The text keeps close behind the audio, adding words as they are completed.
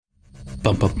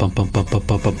Bump, bump, bump, bump, bump, bump,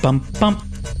 bump, bump, bump,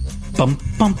 bump,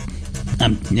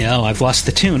 bump. No, I've lost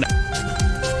the tune.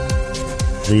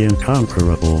 The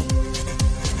Incomparable.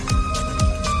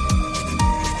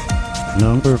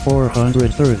 Number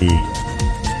 430.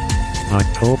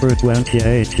 October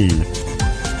 2018.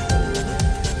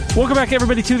 Welcome back,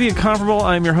 everybody, to The Incomparable.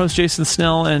 I'm your host, Jason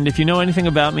Snell, and if you know anything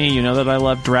about me, you know that I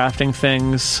love drafting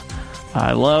things.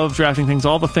 I love drafting things.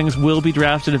 All the things will be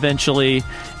drafted eventually,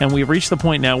 and we've reached the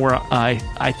point now where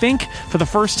I think for the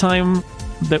first time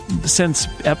that since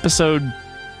episode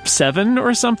 7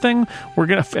 or something,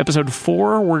 episode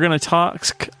 4, we're gonna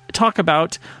talk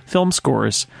about film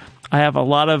scores. I have a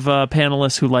lot of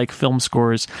panelists who like film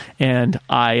scores, and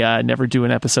I never do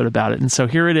an episode about it. And so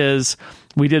here it is.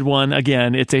 We did one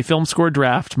again. It's a film score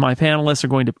draft. My panelists are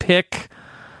going to pick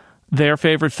their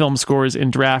favorite film scores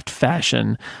in draft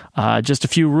fashion. Just a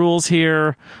few rules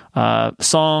here. Pop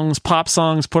songs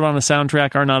put on a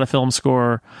soundtrack are not a film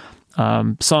score.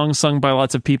 Songs sung by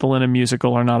lots of people in a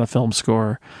musical are not a film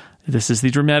score. This is the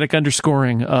dramatic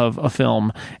underscoring of a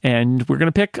film, and we're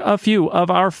going to pick a few of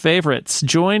our favorites.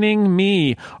 Joining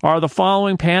me are the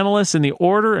following panelists in the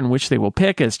order in which they will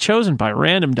pick as chosen by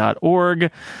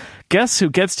random.org. Guess who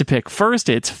gets to pick first?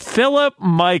 It's Philip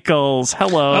Michaels.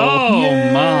 Hello. Oh,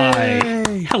 Yay.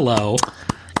 my. Hello.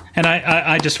 And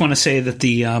I just want to say that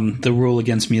the rule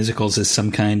against musicals is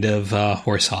some kind of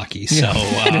horse hockey. So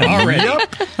already,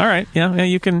 all right, yeah,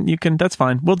 you can. That's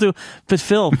fine. We'll do. But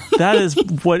Phil, that is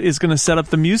what is going to set up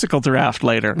the musical draft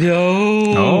later. Stay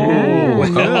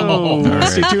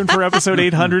tuned for episode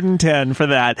 810 for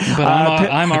that. But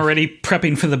I'm already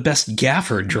prepping for the best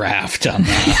gaffer draft on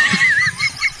that.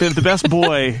 The best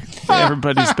boy,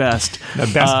 everybody's best. The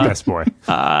best boy.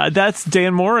 That's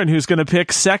Dan Morin, who's going to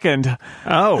pick second.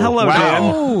 Oh, hello,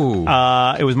 wow.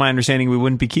 Dan. It was my understanding we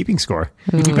wouldn't be keeping score.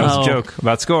 That was a joke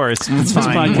about scores. It's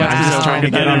fine. I'm just trying to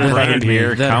get on the brand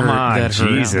here. Come on,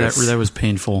 Jesus. That was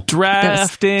painful.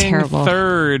 Drafting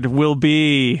third will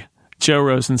be Joe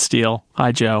Rosensteel.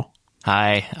 Hi, Joe.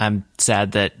 Hi, I'm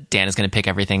sad that Dan is going to pick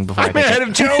everything before I I'm pick ahead it.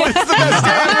 of Joe. It's the best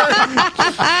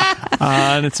ever.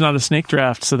 And it's not a snake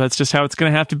draft, so that's just how it's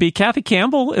going to have to be. Kathy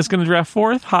Campbell is going to draft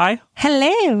fourth. Hi.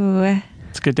 Hello.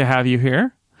 It's good to have you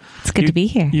here. It's good to be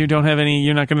here. You don't have any.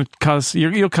 You're not going to cause.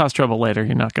 You'll cause trouble later.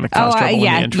 You're not going to cause trouble in the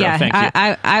intro. Yeah. Thank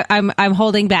you. I'm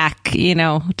holding back.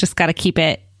 Just got to keep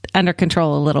it under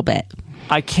control a little bit.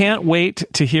 I can't wait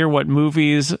to hear what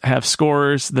movies have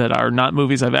scores that are not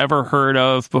movies I've ever heard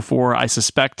of before. I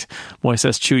suspect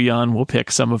Moises Chuyan will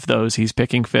pick some of those. He's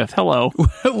picking fifth. Hello.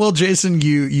 Well, Jason,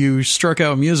 you struck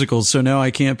out musicals, so now I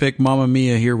can't pick Mamma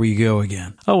Mia, Here We Go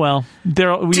Again. Oh, well.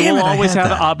 We will always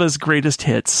have ABBA's greatest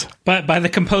hits. But by the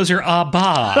composer ABBA,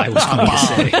 I was going to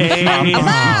say.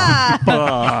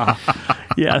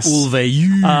 Yes.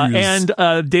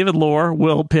 And David Lohr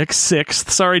will pick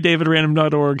sixth. Sorry, David,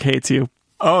 random.org hates you.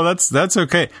 Oh, that's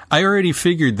okay. I already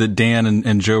figured that Dan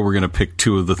and Joe were going to pick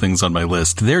two of the things on my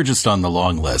list. They're just on the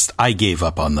long list. I gave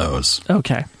up on those.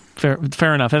 Okay.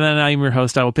 Fair enough. And then I'm your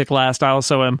host. I will pick last. I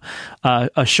also am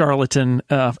a charlatan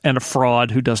and a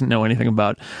fraud who doesn't know anything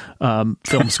about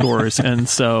film scores. And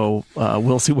so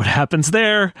we'll see what happens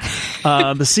there.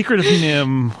 The Secret of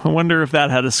Nim. I wonder if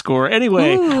that had a score.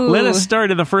 Anyway, let us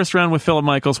start in the first round with Philip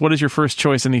Michaels. What is your first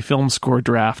choice in the film score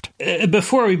draft?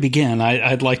 Before we begin,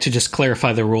 I'd like to just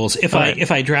clarify the rules. If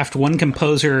I draft one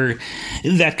composer,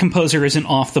 that composer isn't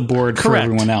off the board for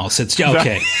everyone else. It's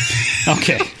okay.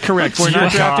 Okay. Correct. We're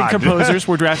not drafting composers.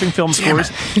 We're drafting film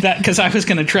scores. Because I was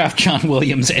going to draft John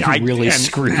Williams and really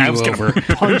screw you over.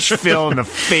 Punch Phil in the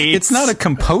face. It's not a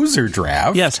composer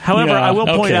draft. Yes. However, I will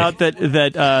point out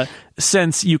that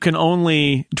since you can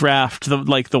only draft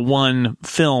the one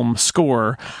film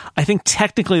score, I think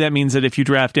technically that means that if you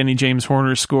draft any James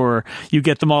Horner score, you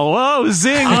get them all. Oh,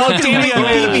 zing! Oh, damn it!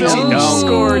 I made a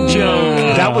score joke.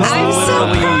 That was I'm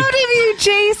so proud of you,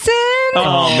 Jason.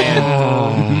 Oh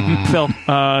man, Phil,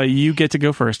 you get to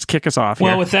go first. Kick us off.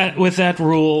 Well, here. with that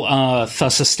rule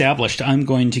thus established, I'm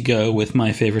going to go with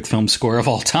my favorite film score of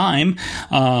all time.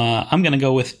 I'm going to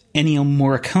go with Ennio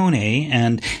Morricone,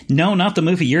 and no, not the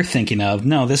movie you're thinking of.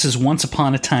 No, this is Once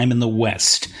Upon a Time in the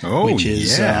West, which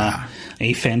is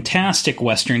a fantastic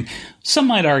Western. Some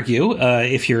might argue,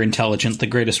 if you're intelligent, the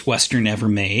greatest Western ever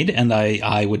made, and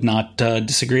I would not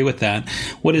disagree with that.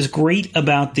 What is great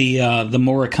about the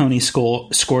Morricone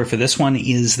score for this one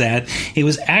is that it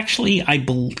was actually, I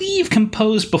believe,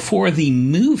 composed before the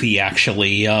movie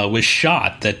actually was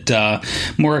shot. That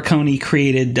Morricone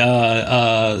created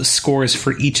scores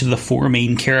for each of the four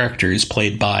main characters,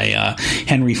 played by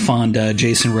Henry Fonda,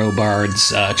 Jason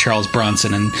Robards, Charles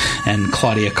Bronson, and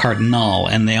Claudia Cardinal,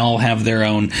 and they all have their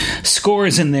own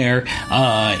scores in there,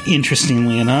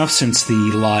 interestingly enough, since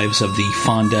the lives of the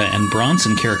Fonda and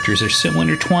Bronson characters are so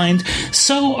intertwined,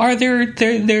 so are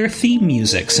their theme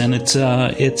musics, and it's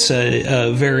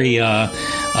a very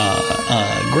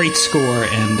great score,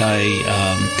 and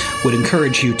I would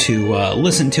encourage you to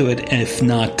listen to it, if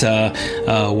not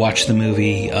watch the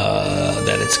movie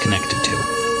that it's connected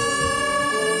to.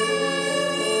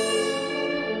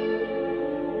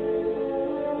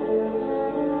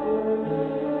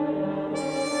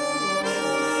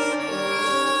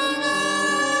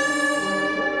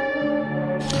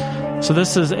 So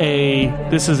this is a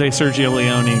Sergio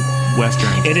Leone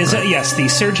Western. It is, yes, the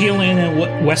Sergio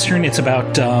Leone Western. It's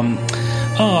about,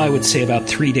 I would say about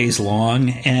 3 days long,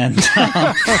 and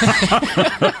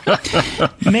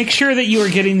make sure that you are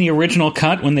getting the original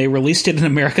cut. When they released it in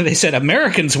America, they said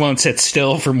Americans won't sit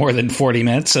still for more than 40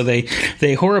 minutes, so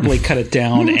they horribly cut it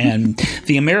down, and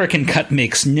the American cut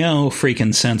makes no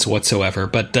freaking sense whatsoever.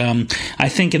 But I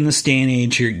think in this day and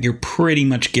age, you're pretty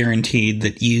much guaranteed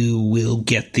that you will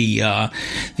get the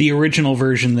original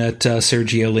version that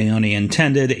Sergio Leone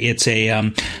intended. It's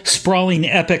a sprawling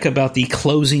epic about the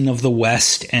closing of the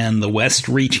West, and the West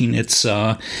reaching its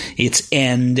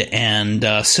end,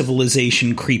 and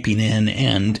civilization creeping in,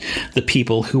 and the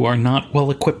people who are not well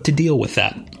equipped to deal with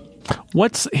that.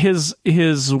 What's his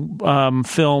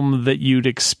film that you'd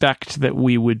expect that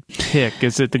we would pick?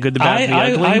 Is it The Good, the Bad, and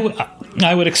the Ugly?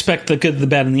 I would expect The Good, the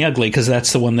Bad, and the Ugly, because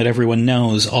that's the one that everyone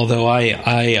knows. Although I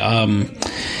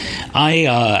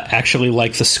actually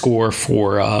like the score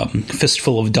for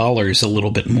Fistful of Dollars a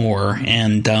little bit more,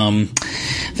 and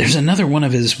there's another one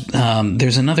of his.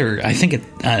 There's another, I think,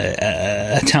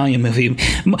 Italian movie.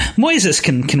 Moises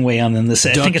can weigh on this.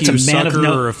 I think it's a Man of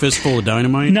No, or A Fistful of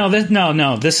Dynamite. No.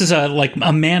 This is like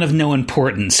a Man of No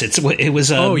Importance. It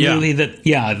was a movie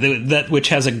that which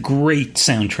has a great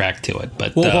soundtrack to it.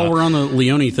 But while we're on the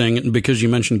Leone thing, because you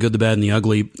mentioned Good, the Bad, and the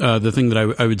Ugly, the thing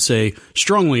that I would say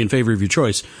strongly in favor of your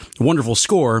choice. Wonderful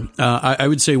score. I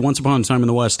would say Once Upon a Time in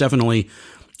the West, definitely,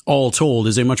 all told,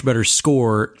 is a much better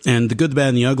score. And The Good, the Bad,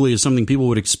 and the Ugly is something people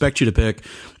would expect you to pick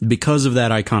because of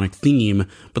that iconic theme.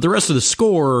 But the rest of the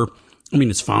score, I mean,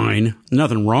 it's fine.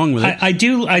 Nothing wrong with it. I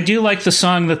do like the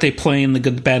song that they play in The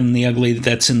Good, the Bad, and the Ugly.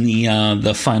 That's in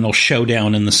the final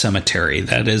showdown in the cemetery.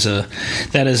 That is a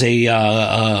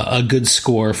good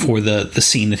score for the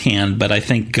scene at hand. But I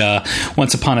think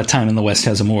Once Upon a Time in the West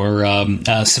has a more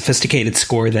sophisticated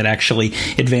score that actually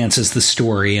advances the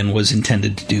story and was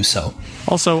intended to do so.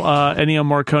 Also, Ennio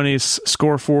Morricone's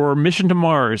score for Mission to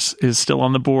Mars is still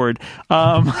on the board.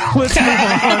 Let's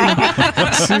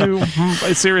move on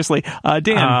to seriously.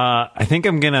 Dan. I think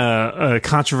I'm going to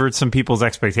controvert some people's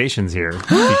expectations here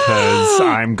because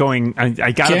I'm going.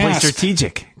 I got to play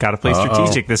strategic. Got to play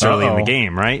strategic this early in the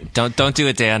game, right? Don't do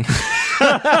it, Dan.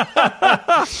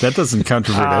 That doesn't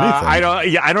controvert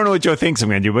anything. I don't know what Joe thinks I'm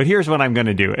going to do, but here's what I'm going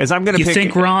to do: is I'm going to pick.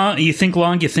 Think wrong. You think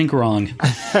long. You think wrong.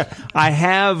 I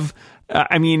have.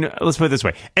 I mean, let's put it this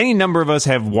way: any number of us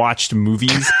have watched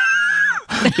movies.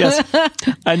 Yes,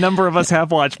 a number of us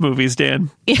have watched movies, Dan.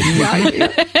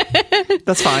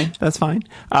 That's fine. That's fine.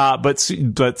 But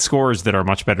scores that are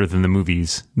much better than the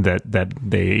movies that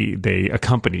they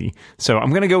accompany. So I'm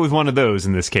going to go with one of those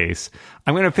in this case.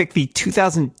 I'm going to pick the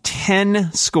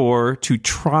 2010 score to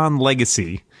Tron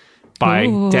Legacy by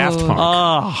Daft Punk.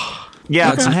 Oh.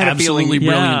 Yeah, that's an absolutely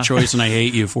brilliant choice, and I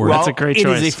hate you for it. That's a great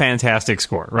choice. It is a fantastic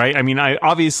score, right? I mean,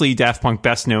 obviously Daft Punk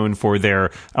best known for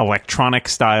their electronic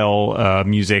style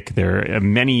music. There are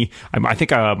many. I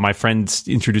think my friends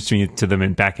introduced me to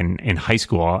them back in high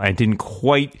school. I didn't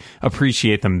quite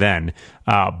appreciate them then,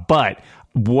 but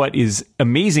what is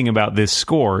amazing about this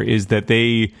score is that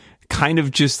they kind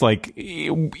of just like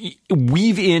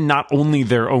weave in not only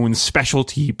their own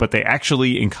specialty, but they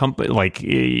actually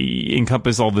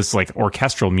encompass all this like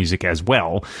orchestral music as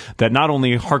well, that not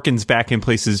only harkens back in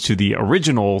places to the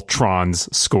original Tron's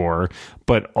score,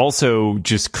 but also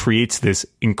just creates this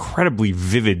incredibly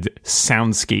vivid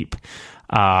soundscape.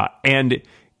 And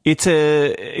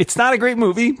it's not a great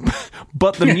movie,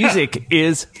 but the music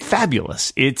is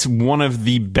fabulous. It's one of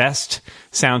the best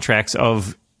soundtracks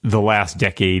of the last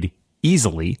decade,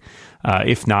 easily,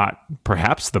 if not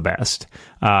perhaps the best.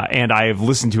 And I have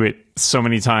listened to it so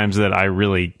many times that I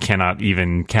really cannot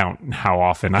even count how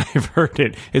often I've heard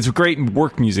it. It's great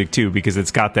work music too, because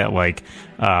it's got that like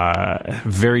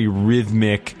very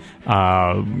rhythmic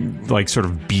like sort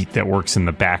of beat that works in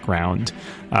the background.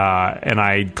 And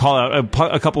I call out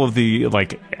a couple of the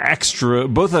like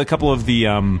both a couple of the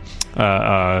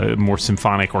more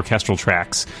symphonic orchestral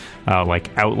tracks like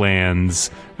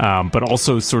Outlands, but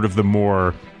also sort of the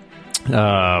more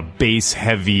bass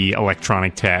heavy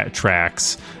electronic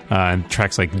tracks, and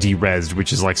tracks like Derezzed,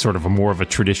 which is like sort of a more of a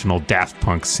traditional Daft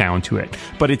Punk sound to it.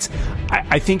 But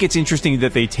I think it's interesting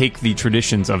that they take the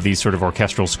traditions of these sort of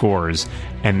orchestral scores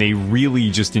and they really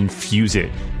just infuse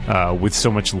it with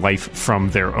so much life from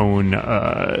their own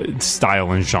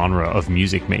style and genre of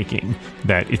music making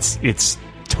that it's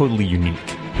totally unique.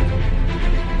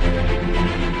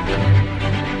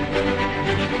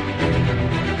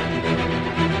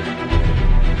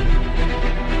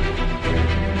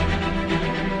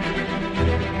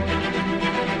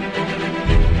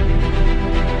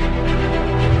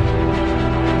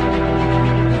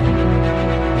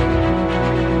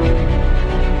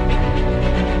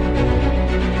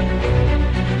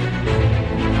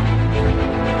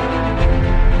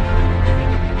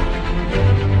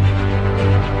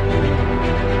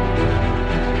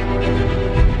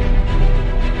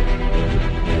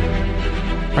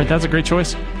 That's a great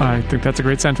choice. I think that's a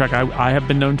great soundtrack. I have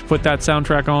been known to put that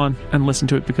soundtrack on and listen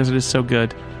to it because it is so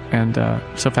good and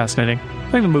so fascinating.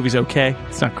 I think the movie's okay.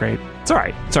 It's not great. It's all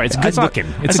right. It's all right. It's good looking.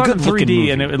 It's a good good 3D looking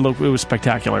and it was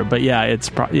spectacular. But yeah, it's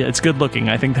good looking.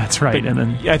 I think that's right. But and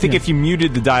then I think if you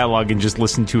muted the dialogue and just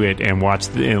listened to it and watch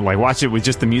it with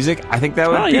just the music, I think that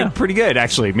would be pretty good.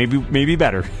 Actually, maybe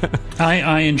better.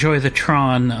 I enjoy the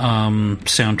Tron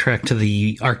soundtrack to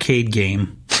the arcade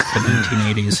game. The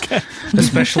 1980s, okay.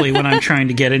 Especially when I'm trying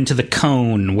to get into the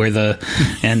cone where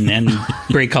and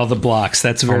break all the blocks.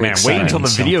 That's very exciting. Wait until the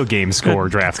video game score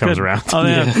draft comes around. Oh,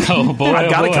 yeah. Oh boy,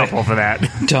 I've got a couple for that.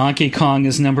 Donkey Kong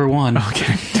is number one.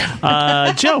 Okay,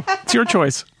 Joe, it's your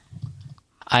choice.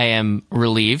 I am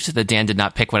relieved that Dan did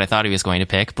not pick what I thought he was going to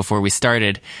pick. Before we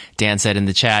started, Dan said in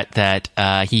the chat that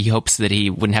he hopes that he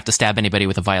wouldn't have to stab anybody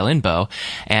with a violin bow.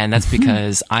 And that's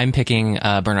because I'm picking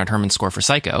Bernard Herrmann's score for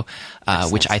Psycho,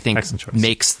 which I think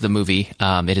makes the movie.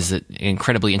 It is an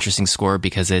incredibly interesting score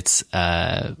because it's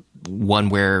one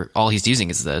where all he's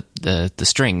using is the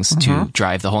strings to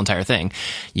drive the whole entire thing.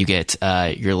 You get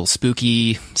your little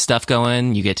spooky stuff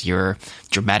going. You get your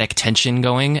dramatic tension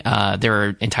going. There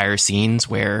are entire scenes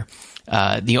where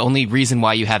the only reason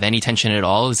why you have any tension at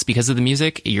all is because of the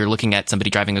music. You're looking at somebody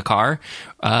driving a car,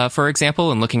 for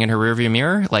example, and looking in her rearview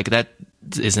mirror. Like that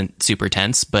isn't super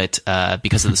tense, but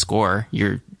because of the score,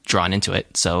 you're drawn into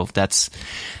it. So that's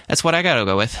what I gotta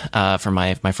go with for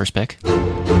my first pick.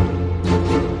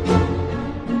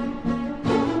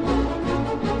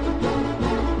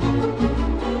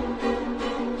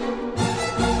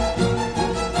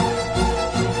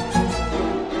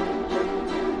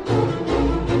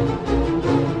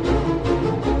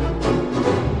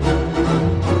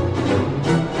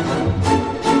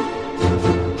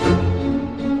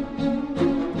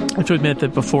 I have to admit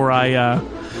that before I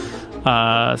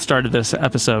started this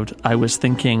episode, I was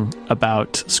thinking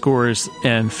about scores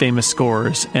and famous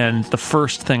scores, and the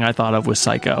first thing I thought of was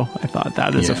Psycho. I thought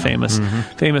that is a famous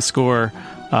score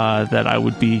that I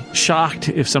would be shocked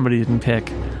if somebody didn't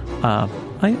pick.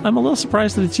 I'm a little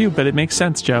surprised that it's you, but it makes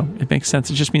sense, Joe. It makes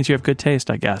sense. It just means you have good taste,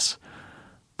 I guess.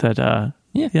 That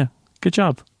yeah, good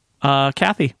job.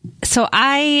 Kathy. So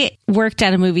I worked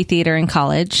at a movie theater in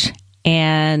college,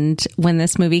 and when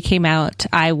this movie came out,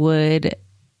 I was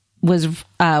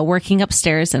working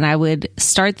upstairs, and I would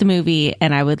start the movie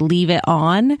and I would leave it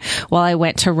on while I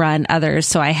went to run others.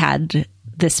 So I had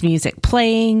this music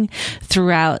playing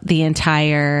throughout the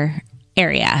entire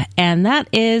area. And that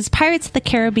is Pirates of the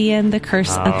Caribbean, The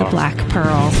Curse of the Black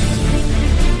Pearl.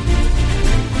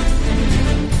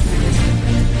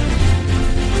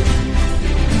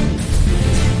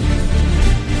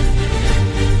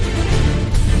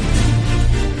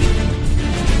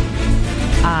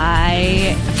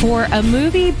 For a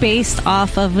movie based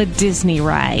off of a Disney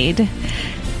ride,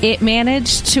 it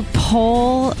managed to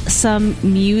pull some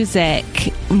music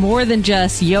more than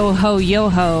just yo-ho,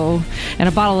 yo-ho, and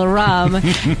a bottle of rum.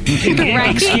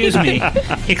 Right?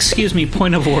 Excuse me,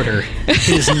 point of order. It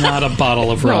is not a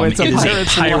bottle of rum. No, it's a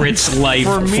pirate's life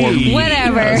for me.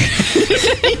 Whatever.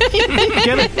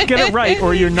 Get it right,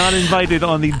 or you're not invited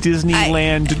on the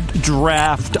Disneyland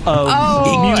draft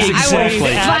of music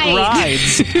at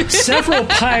rides. Several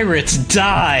pirates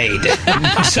died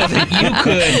so that you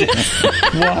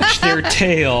could watch their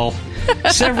tale.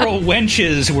 Several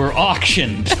wenches were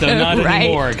auctioned, though not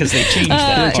anymore because they changed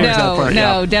that part.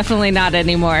 No, definitely not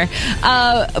anymore.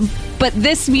 But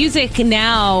this music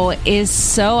now is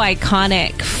so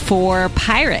iconic for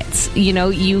pirates. You know,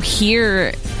 you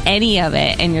hear any of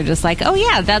it and you're just like, oh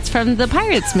yeah, that's from the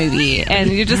Pirates movie.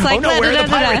 And you're just like, oh no, where are the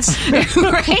pirates?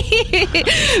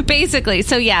 Right? Basically.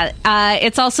 So yeah,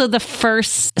 it's also the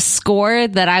first score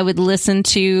that I would listen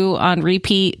to on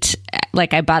repeat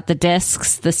like I bought the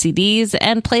discs, the CDs,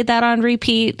 and played that on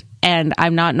repeat. And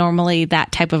I'm not normally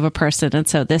that type of a person. And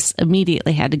so this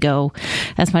immediately had to go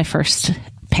as my first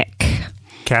pick.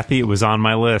 Kathy, it was on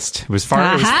my list. It was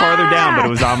farther down, but it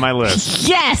was on my list.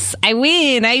 Yes, I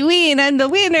win. I'm the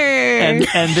winner.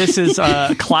 And this is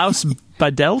Klaus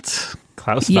Badelt.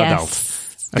 Klaus Yes. Badelt.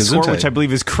 A score which I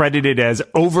believe is credited as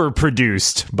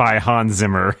overproduced by Hans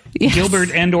Zimmer. Yes.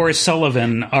 Gilbert and or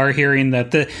Sullivan are hearing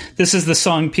that this is the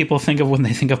song people think of when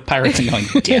they think of pirates and going,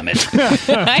 damn it.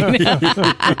 I know.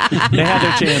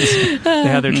 They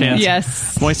had their chance.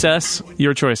 Yes. Moises,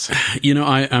 your choice. You know,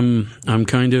 I'm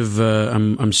kind of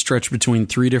I'm stretched between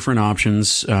three different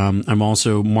options. I'm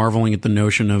also marveling at the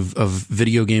notion of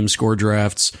video game score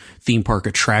drafts, theme park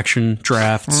attraction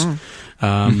drafts.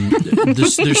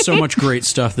 There's so much great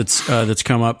stuff that's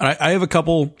come up. I have a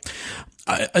couple.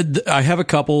 I have a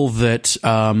couple that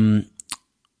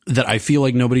I feel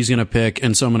like nobody's going to pick,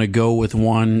 and so I'm going to go with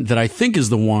one that I think is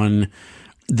the one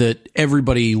that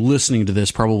everybody listening to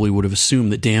this probably would have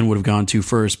assumed that Dan would have gone to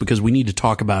first, because we need to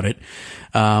talk about it.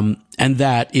 And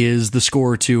that is the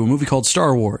score to a movie called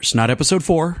Star Wars, not Episode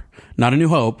 4, not A New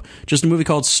Hope, just a movie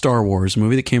called Star Wars, a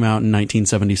movie that came out in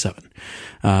 1977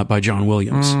 by John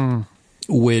Williams.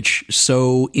 Which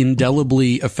so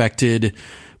indelibly affected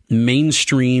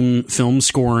mainstream film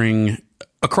scoring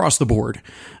across the board,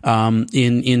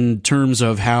 in terms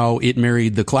of how it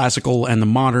married the classical and the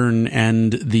modern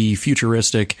and the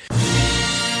futuristic.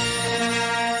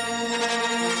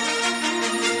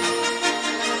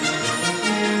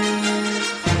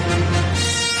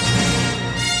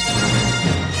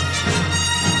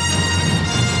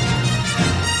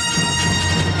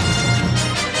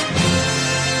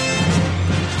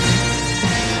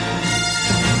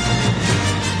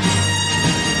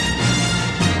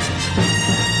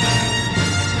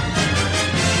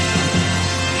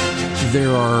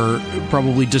 There are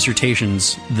probably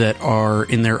dissertations that are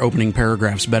in their opening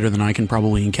paragraphs better than I can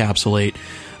probably encapsulate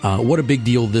what a big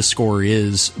deal this score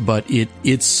is. But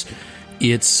its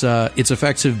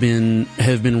effects have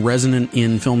been resonant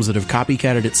in films that have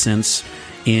copycatted it since,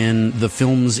 in the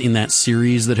films in that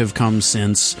series that have come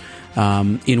since,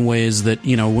 in ways that,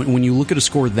 you know, when you look at a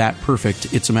score that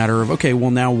perfect, it's a matter of, okay,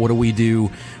 well, now what do we do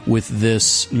with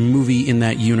this movie in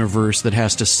that universe that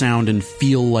has to sound and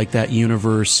feel like that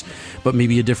universe, but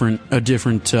maybe a different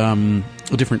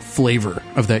flavor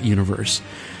of that universe.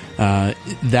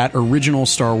 That original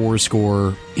Star Wars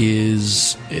score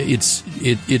it's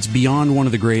beyond one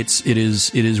of the greats. It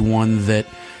is one that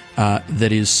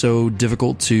is so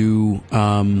difficult to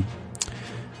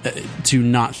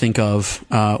not think of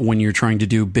when you're trying to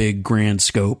do big, grand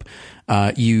scope.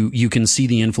 You can see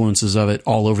the influences of it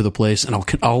all over the place, and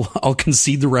I'll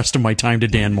concede the rest of my time to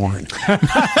Dan Morin. Well,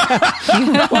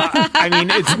 I mean,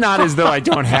 it's not as though I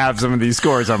don't have some of these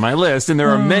scores on my list, and there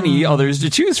are many others to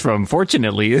choose from.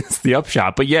 Fortunately, it's the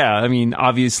upshot. But yeah, I mean,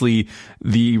 obviously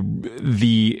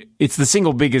it's the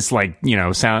single biggest, like, you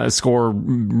know, sound score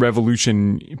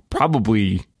revolution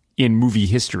probably in movie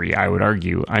history, I would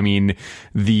argue. I mean,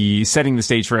 the setting the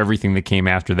stage for everything that came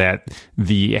after that,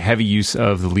 the heavy use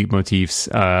of the leitmotifs,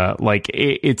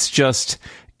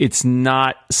 it's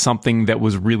not something that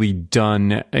was really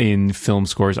done in film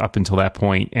scores up until that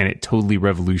point, and it totally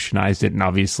revolutionized it. And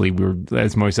obviously, we're,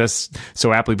 as Moises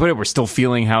so aptly put it, we're still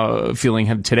feeling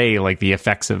today, like, the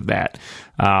effects of that.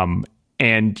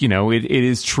 And, you know, it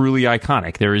is truly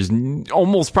iconic. There is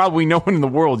almost probably no one in the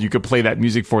world you could play that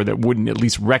music for that wouldn't at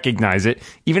least recognize it,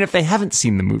 even if they haven't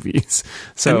seen the movies.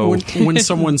 So when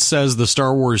someone says the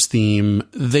Star Wars theme,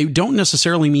 they don't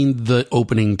necessarily mean the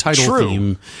opening title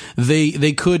theme.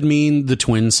 They could mean the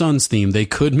Twin Suns theme. They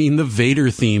could mean the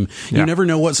Vader theme. You never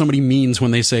know what somebody means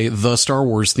when they say the Star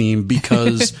Wars theme,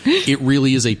 because it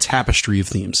really is a tapestry of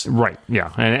themes. Right.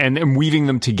 Yeah. And weaving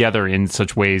them together in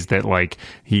such ways that, like,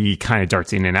 he kind of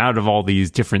darts in and out of all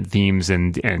these different themes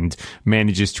and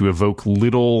manages to evoke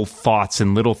little thoughts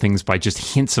and little things by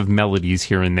just hints of melodies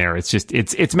here and there. It's just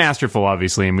it's masterful,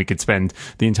 obviously, and we could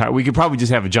probably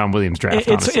just have a John Williams draft.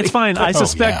 It's fine. I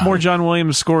suspect more John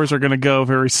Williams scores are going to go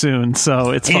very soon,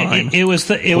 so it's fine. It was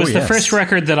the first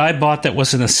record that I bought that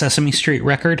wasn't a Sesame Street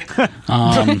record,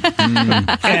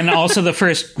 and also the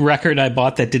first record I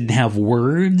bought that didn't have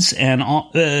words, and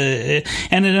it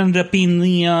ended up being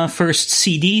the first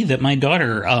CD that my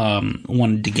daughter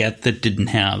wanted to get that didn't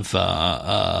have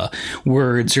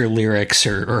words or lyrics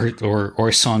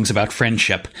or songs about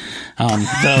friendship.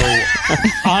 Though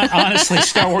honestly,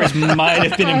 Star Wars might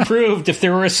have been improved if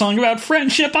there were a song about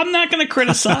friendship. I'm not going to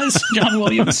criticize John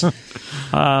Williams.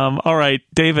 All right,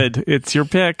 David, it's your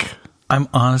pick. I'm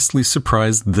honestly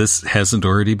surprised this hasn't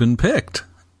already been picked.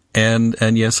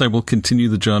 And yes, I will continue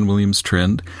the John Williams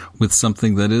trend with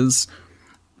something that is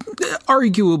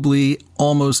arguably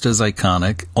almost as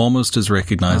iconic, almost as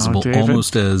recognizable,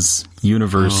 almost as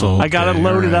universal. I got it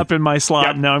loaded up in my slot.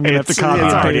 Yep. Now I'm going to have to copy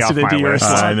and paste it into your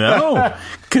slot. I know,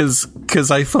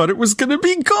 because I thought it was going to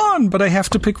be gone, but I have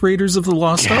to pick Raiders of the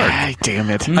Lost Ark. Damn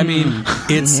it! I mean,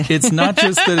 it's not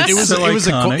just that it's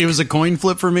iconic. It was a coin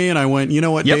flip for me, and I went, you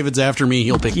know what? David's after me.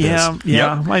 He'll pick this.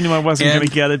 Yeah. I knew I wasn't going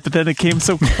to get it, but then it came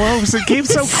so close. It came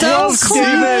so close,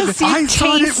 David. I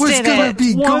thought it was going to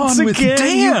be gone with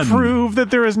Dan. You prove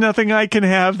that there is nothing I can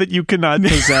have that you cannot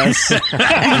possess. Lore.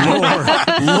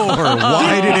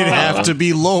 Why did it have to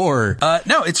be lore?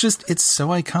 No, it's so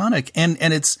iconic, and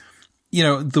it's, you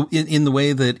know, in the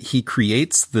way that he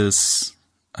creates this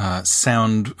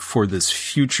sound for this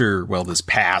future, this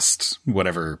past,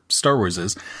 whatever Star Wars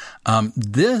is.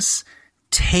 This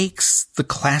takes the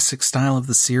classic style of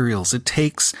the serials. It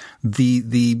takes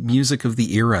the music of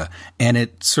the era, and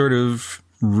it sort of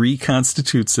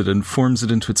reconstitutes it and forms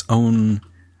it into its own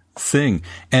thing.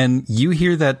 And you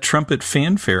hear that trumpet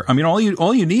fanfare. I mean, all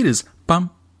you need is bum,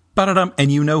 ba-da-dum,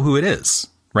 and you know who it is,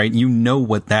 right? You know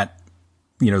what that,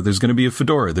 there's going to be a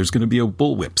fedora, there's going to be a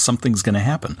bullwhip, something's going to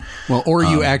happen. Well, or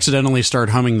you accidentally start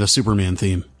humming the Superman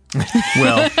theme.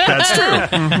 Well, that's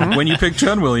true. Mm-hmm. When you pick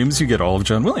John Williams, you get all of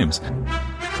John Williams.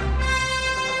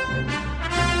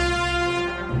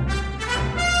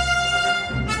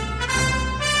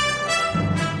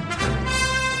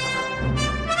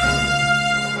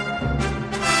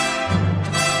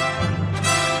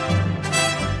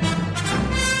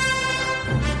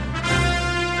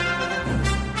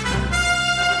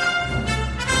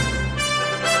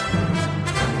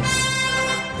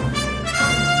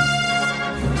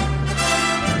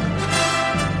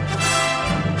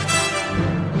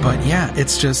 Yeah,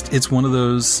 it's one of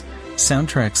those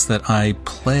soundtracks that I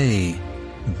play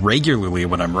regularly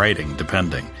when I'm writing,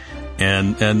 depending.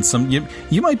 And some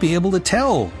you might be able to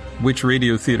tell which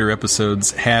radio theater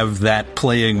episodes have that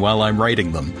playing while I'm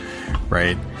writing them,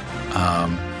 right? I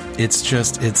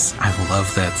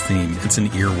love that theme. It's an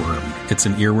earworm. It's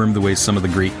an earworm the way some of the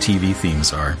great TV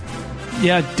themes are.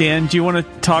 Yeah, Dan, do you want to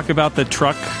talk about the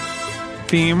truck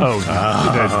theme?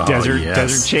 The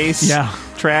desert chase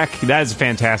track. That is a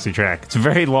fantastic track. It's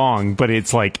very long, but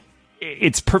it's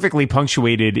perfectly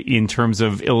punctuated in terms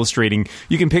of illustrating.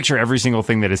 You can picture every single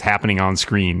thing that is happening on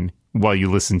screen while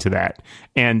you listen to that.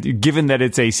 And given that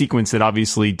it's a sequence that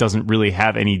obviously doesn't really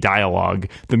have any dialogue,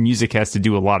 the music has to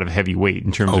do a lot of heavy weight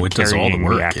in terms of carrying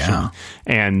the action. Yeah.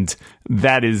 And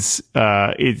that is,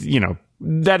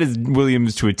 that is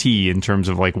Williams to a T in terms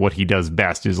of what he does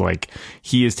best is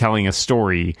he is telling a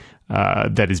story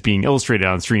that is being illustrated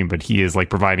on screen, but he is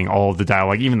providing all of the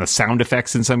dialogue, even the sound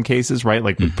effects in some cases, right?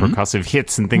 With percussive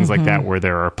hits and things like that, where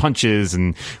there are punches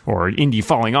or Indy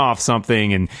falling off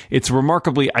something. And it's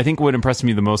remarkably, I think what impressed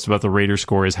me the most about the Raider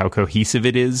score is how cohesive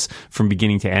it is from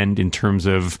beginning to end in terms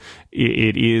of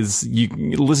it is, you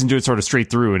listen to it sort of straight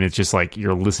through and it's just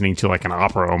you're listening to an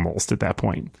opera almost at that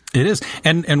point. It is.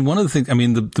 And one of the things, I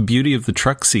mean, the beauty of the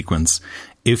truck sequence,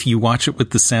 if you watch it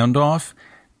with the sound off,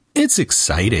 it's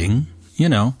exciting,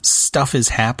 stuff is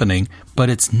happening, but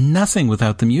it's nothing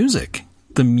without the music.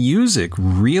 The music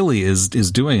really is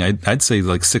doing, I'd say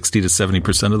 60 to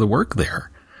 70% of the work there.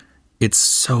 It's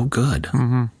so good.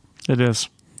 Mm-hmm. It is.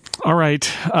 All right.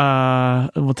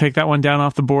 We'll take that one down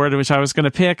off the board, which I was going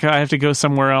to pick. I have to go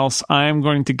somewhere else. I'm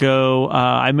going to go,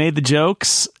 I made the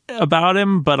jokes about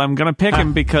him, but I'm going to pick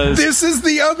him because this is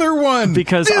the other one.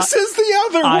 Because this is the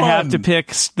other one. I have to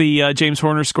pick the James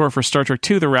Horner score for Star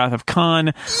Trek II: The Wrath of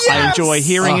Khan. Yes! I enjoy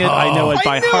hearing it. I know it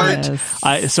by heart.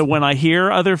 Yes. So when I hear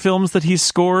other films that he's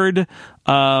scored,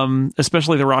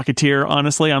 especially The Rocketeer,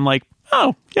 honestly, I'm like,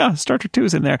 oh, yeah, Star Trek II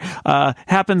is in there.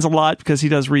 Happens a lot because he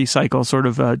does recycle sort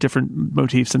of different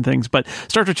motifs and things. But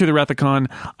Star Trek II: The Wrath of Khan,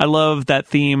 I love that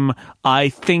theme. I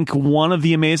think one of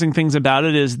the amazing things about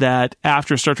it is that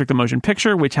after Star Trek: The Motion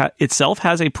Picture, which itself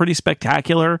has a pretty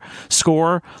spectacular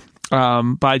score,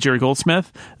 by Jerry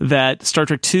Goldsmith, that Star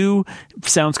Trek II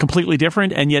sounds completely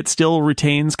different and yet still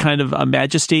retains kind of a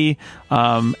majesty.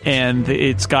 And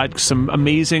it's got some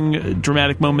amazing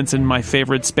dramatic moments in my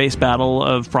favorite space battle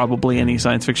of probably any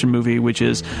science fiction movie, which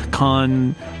is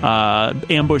Khan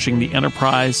ambushing the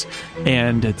Enterprise.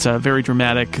 And it's very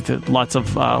dramatic, lots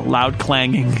of loud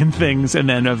clanging and things, and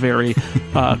then a very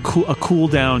cool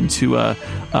down to a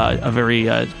very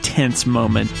tense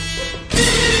moment.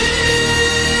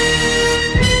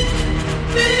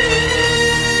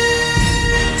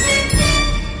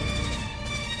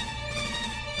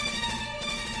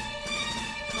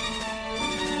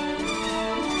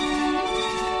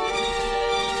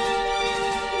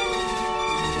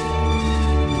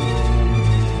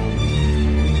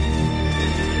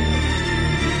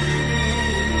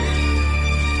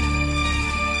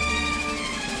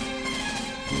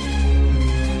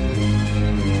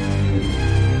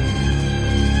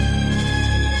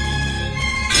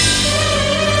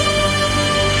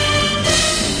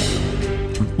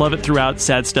 Love it throughout.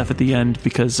 Sad stuff at the end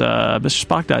because Mr.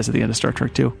 Spock dies at the end of Star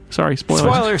Trek 2. Sorry,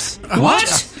 spoilers. What?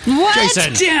 What?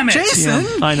 Jason. Damn it. Jason?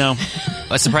 Yeah, I know.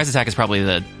 A Surprise Attack is probably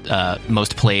the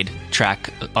most played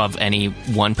track of any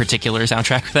one particular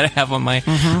soundtrack that I have on my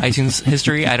iTunes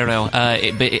history. I don't know,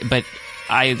 but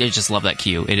I just love that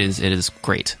cue. It is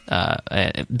great.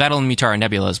 Battle in Mutara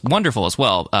Nebula is wonderful as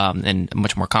well, and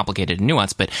much more complicated and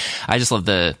nuanced. But I just love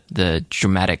the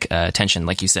dramatic tension,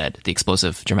 like you said, the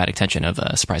explosive dramatic tension of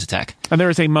Surprise Attack. And there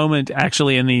is a moment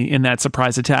actually in that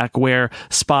Surprise Attack where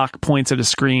Spock points at a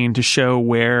screen to show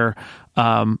where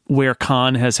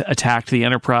Khan has attacked the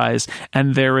Enterprise,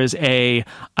 and there is I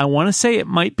want to say it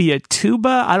might be a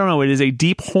tuba. I don't know. It is a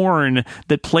deep horn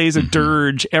that plays a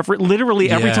dirge every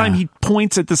time he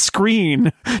points at the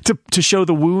screen to show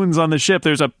the wounds on the ship.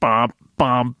 There's a bum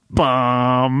bum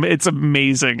bum. It's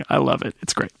amazing. I love it.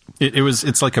 It's great.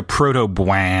 It's like a proto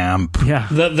bwamp. Yeah.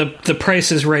 The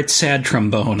Price is Right sad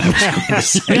trombone, I was going to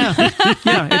say.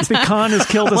 Yeah. It's the Khan has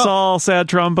killed us all sad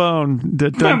trombone.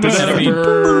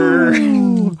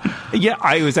 Yeah,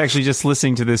 I was actually just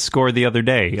listening to this score the other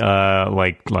day,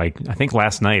 like I think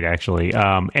last night actually.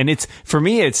 And for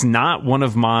me, it's not one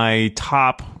of my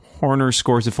top Horner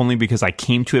scores, if only because I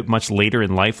came to it much later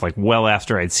in life, like well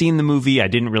after I'd seen the movie. I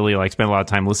didn't really spend a lot of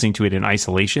time listening to it in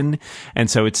isolation,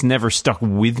 and so it's never stuck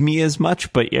with me as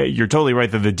much. But yeah, you're totally right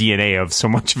that the DNA of so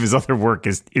much of his other work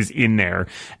is in there,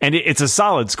 and it's a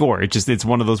solid score. It's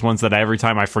one of those ones that every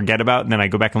time I forget about, and then I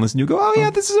go back and listen to, go, oh yeah,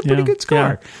 this is a pretty good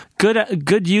score. Yeah.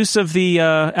 Good use of the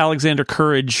Alexander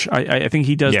Courage. I think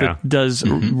he does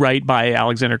right by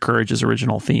Alexander Courage's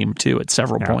original theme too at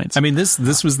several points. I mean,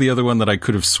 this was the other one that I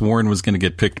could have sworn was going to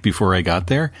get picked before I got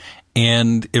there.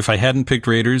 And if I hadn't picked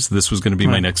Raiders, this was going to be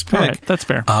my next pick. Right, that's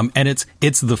fair. And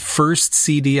it's the first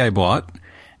CD I bought.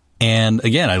 And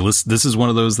again, this is one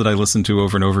of those that I listen to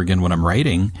over and over again when I'm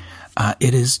writing.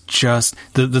 It is just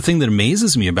the thing that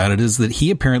amazes me about it is that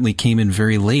he apparently came in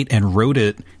very late and wrote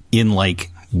it in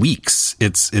weeks.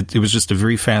 It was just a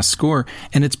very fast score,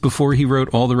 and it's before he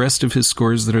wrote all the rest of his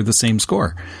scores that are the same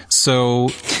score. So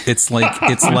it's like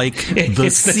the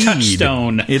seed.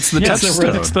 Touchstone. It's the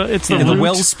touchstone. It's the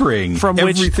wellspring from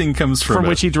which everything comes from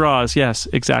which he draws. Yes,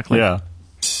 exactly. Yeah.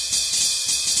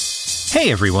 Hey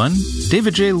everyone,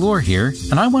 David J. Lohr here,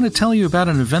 and I want to tell you about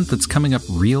an event that's coming up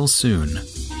real soon.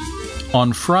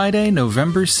 On Friday,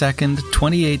 November 2nd,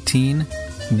 2018,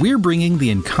 we're bringing the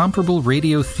incomparable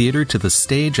radio theater to the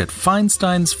stage at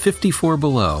Feinstein's 54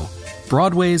 Below,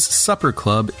 Broadway's supper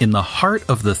club in the heart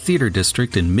of the theater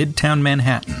district in Midtown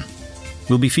Manhattan.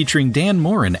 We'll be featuring Dan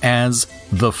Morin as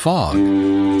The Fog,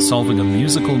 solving a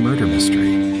musical murder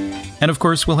mystery. And of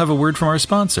course, we'll have a word from our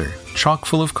sponsor, Chock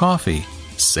full of Coffee.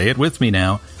 Say it with me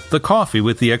now, the coffee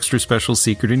with the extra special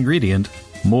secret ingredient,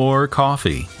 more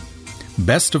coffee.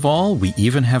 Best of all, we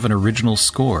even have an original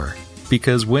score.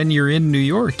 Because when you're in New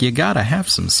York, you gotta have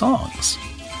some songs.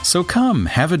 So come,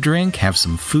 have a drink, have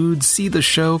some food, see the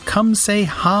show, come say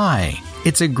hi.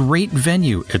 It's a great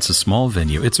venue. It's a small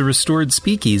venue. It's a restored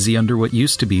speakeasy under what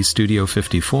used to be Studio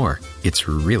 54. It's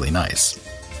really nice.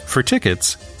 For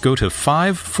tickets, go to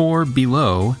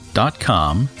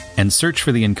 54below.com and search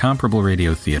for the Incomparable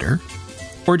Radio Theater,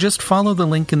 or just follow the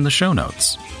link in the show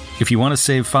notes. If you want to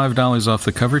save $5 off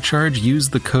the cover charge, use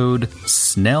the code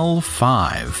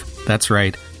SNELL5. That's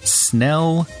right,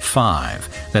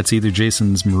 SNELL5. That's either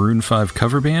Jason's Maroon 5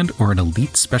 cover band or an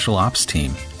elite special ops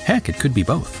team. Heck, it could be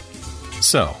both.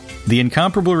 So, the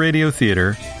Incomparable Radio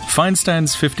Theater,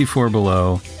 Feinstein's 54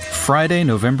 Below, Friday,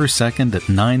 November 2nd at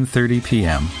 9:30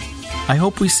 p.m. I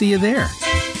hope we see you there.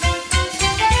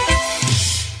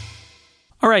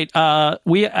 All right,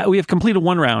 we have completed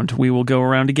one round. We will go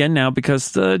around again now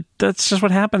because that's just what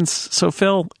happens. So,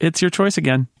 Phil, it's your choice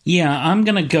again. Yeah, I'm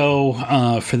going to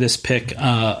go for this pick,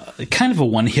 kind of a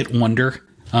one-hit wonder.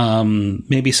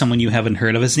 Maybe someone you haven't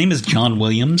heard of. His name is John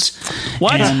Williams.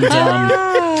 What? And,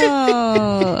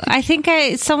 I think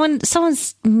someone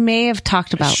may have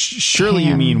talked about. Surely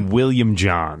you mean William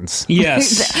Johns?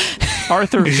 Yes.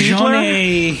 Arthur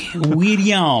Johnny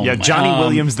Williams. Yeah, Johnny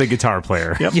Williams, the guitar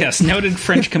player. Yep. Yes, noted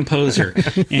French composer.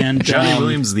 And Johnny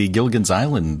Williams, the Gilligan's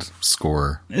Island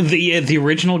score. The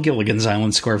original Gilligan's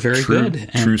Island score, very good.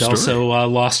 And also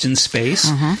Lost in Space.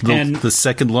 And the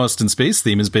second Lost in Space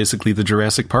theme is basically the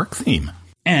Jurassic Park theme.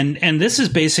 And this is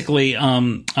basically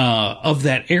of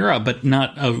that era, but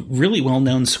not a really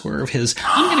well-known score of his.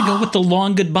 I'm going to go with The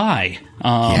Long Goodbye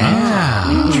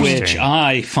which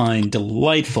I find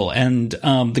delightful. And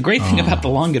the great thing about The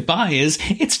Long Goodbye is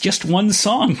it's just one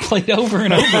song played over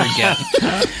and over again.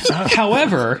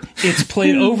 However, it's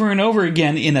played over and over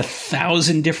again in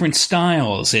 1,000 different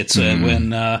styles. It's when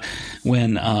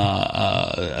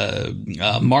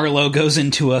Marlowe goes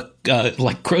into a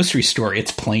grocery store,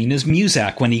 it's playing as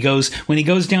music. When he goes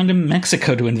down to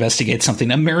Mexico to investigate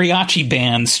something, a mariachi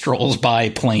band strolls by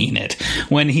playing it.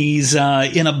 When he's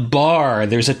in a bar,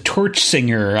 there's a torch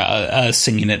singer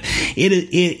singing it.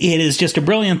 It is just a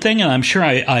brilliant thing, and I'm sure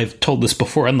I've told this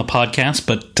before on the podcast,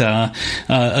 but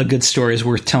a good story is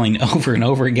worth telling over and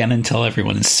over again until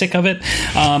everyone is sick of it.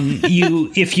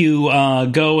 If you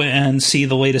go and see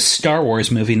the latest Star Wars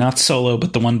movie, not Solo,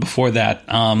 but the one before that,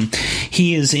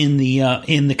 he is in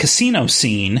the casino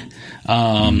scene.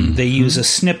 They use a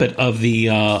snippet of the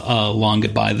Long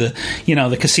Goodbye,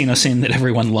 the casino scene that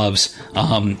everyone loves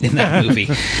in that movie.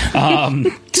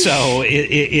 So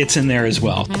it's in there as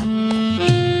well.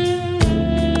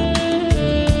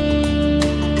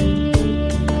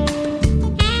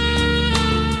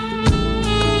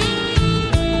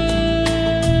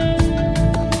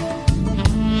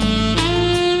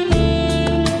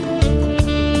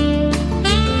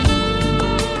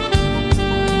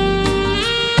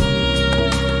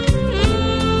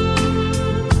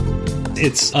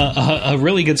 It's a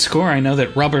really good score. I know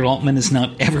that Robert Altman is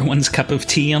not everyone's cup of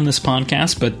tea on this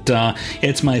podcast, but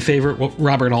it's my favorite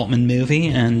Robert Altman movie,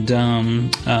 and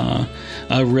a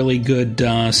really good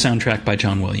soundtrack by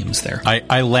John Williams there.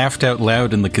 I laughed out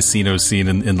loud in the casino scene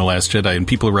in The Last Jedi, and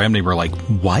people around me were like,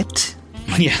 what?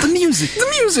 Yeah. The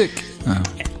music! Oh.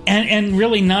 And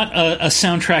really not a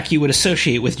soundtrack you would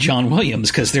associate with John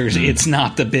Williams, because it's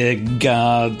not the big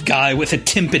guy with a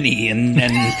timpani and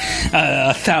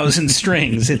 1,000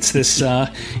 strings. It's this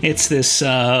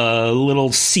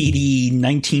little seedy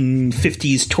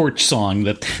 1950s torch song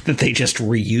that they just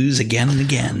reuse again and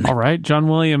again. All right, John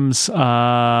Williams.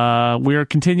 We're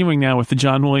continuing now with the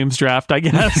John Williams draft, I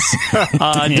guess.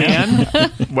 Dan?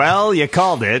 Well, you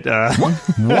called it.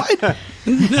 What?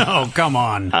 No, come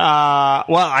on.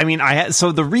 Well, I mean,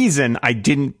 so the reason I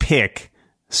didn't pick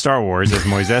Star Wars as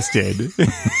Moises did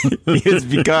is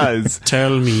because...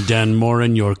 Tell me, Dan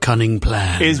Morin, your cunning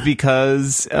plan. Is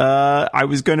because I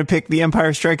was going to pick the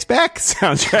Empire Strikes Back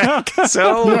soundtrack.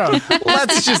 So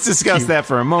let's just discuss that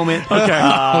for a moment.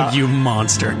 Okay. You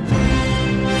monster.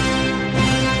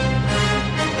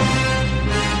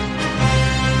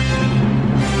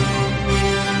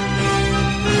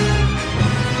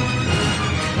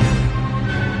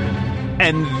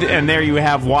 And there you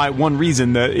have one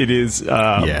reason that it is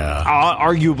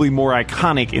arguably more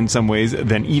iconic in some ways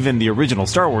than even the original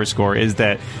Star Wars score, is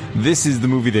that this is the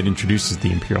movie that introduces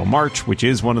the Imperial March, which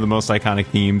is one of the most iconic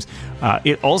themes.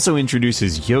 It also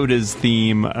introduces Yoda's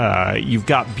theme. You've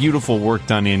got beautiful work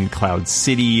done in Cloud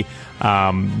City.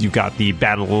 You've got the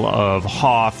Battle of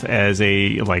Hoth as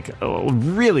a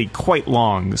really quite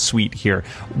long suite here.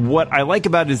 What I like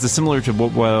about it is similar to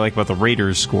what I like about the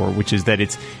Raiders score, which is that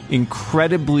it's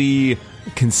incredibly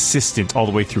consistent all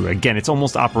the way through. Again, it's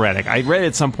almost operatic. I read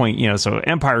at some point, so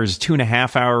Empire is a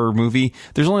 2.5-hour movie.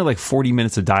 There's only like 40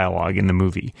 minutes of dialogue in the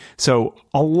movie. So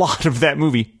a lot of that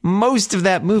movie, most of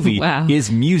that movie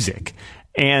is music.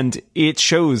 And it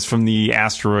shows from the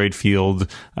asteroid field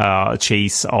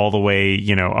chase all the way,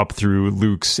 up through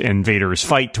Luke's and Vader's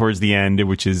fight towards the end,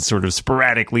 which is sort of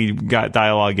sporadically got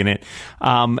dialogue in it.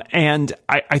 And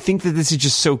I think that this is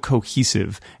just so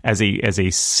cohesive as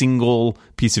a single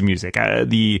piece of music.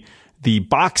 The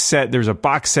box set, there's a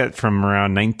box set from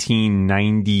around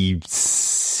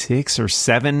 1996 or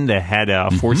 7 that had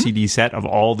a 4 CD set of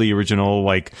all the original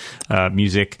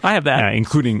music. I have that,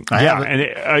 including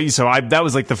that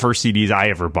was like the first CDs I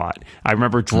ever bought. I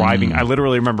remember driving. I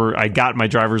literally remember I got my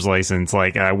driver's license.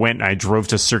 I went and I drove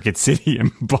to Circuit City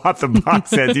and bought the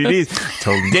box set CDs.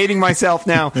 Totally dating myself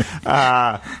now.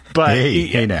 But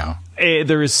hey now.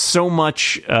 There is so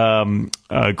much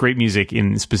great music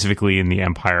specifically in the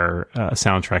Empire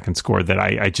soundtrack and score that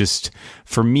I just,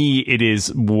 for me, it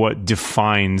is what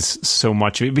defines so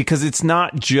much of it, because it's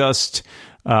not just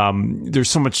there's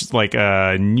so much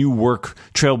new work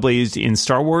trailblazed in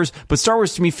Star Wars, but Star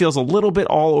Wars to me feels a little bit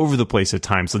all over the place at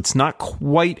times. It's not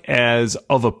quite as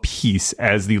of a piece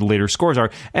as the later scores are.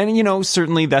 And,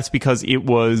 certainly that's because it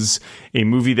was a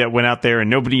movie that went out there and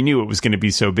nobody knew it was going to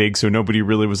be so big. So nobody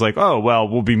really was like, oh, well,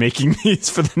 we'll be making these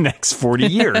for the next 40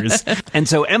 years. And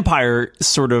so Empire,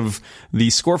 sort of the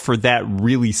score for that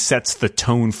really sets the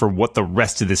tone for what the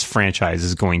rest of this franchise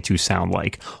is going to sound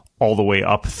like. all the way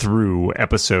up through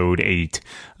episode 8.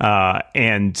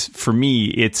 And for me,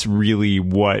 it's really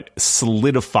what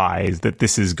solidifies that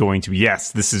this is going to be,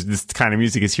 yes, this kind of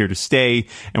music is here to stay,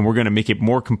 and we're going to make it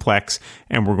more complex,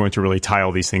 and we're going to really tie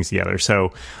all these things together.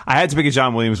 So I had to pick a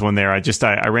John Williams one there.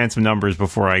 I ran some numbers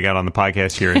before I got on the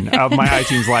podcast here, and of my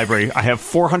iTunes library, I have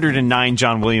 409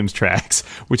 John Williams tracks,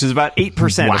 which is about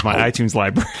 8% of my iTunes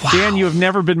library. Dan, you have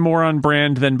never been more on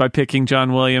brand than by picking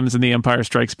John Williams and The Empire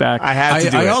Strikes Back. I had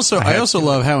to do it. I also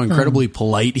love how incredibly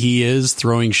polite he is,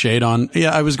 throwing shade on.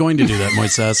 Yeah, I was going to do that,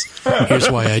 Moises.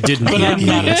 Here's why I didn't. But I'm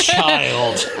not a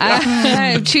child.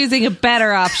 I'm choosing a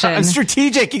better option. I'm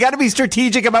strategic. You got to be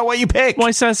strategic about what you pick.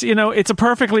 Moises, it's a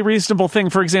perfectly reasonable thing.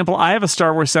 For example, I have a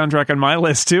Star Wars soundtrack on my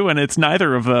list too, and it's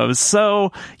neither of those.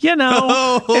 So,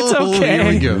 it's okay. Here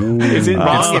we go. Is it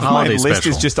wrong if my holiday list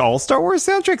special. is just all Star Wars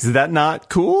soundtracks? Is that not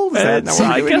cool? Is that not what I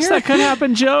we're doing guess here? that could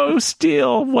happen. Joe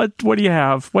Steele, what do you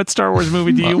have? What Star Wars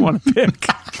movie do you want to pick?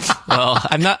 Well,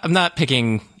 I'm not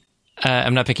picking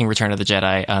Return of the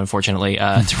Jedi, unfortunately,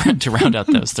 to round out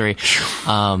those three.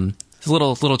 It's a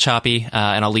little choppy,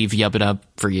 and I'll leave Yub Nub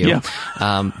for you. Yeah.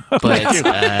 But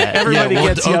Everybody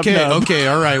gets Yub Nub. Okay,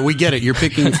 all right, we get it. You're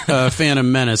picking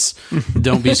Phantom Menace.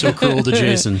 Don't be so cruel to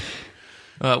Jason.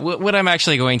 what I'm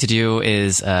actually going to do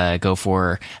is go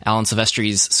for Alan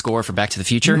Silvestri's score for Back to the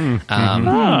Future.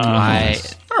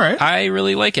 I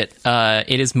really like it.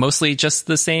 It is mostly just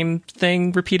the same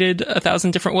thing repeated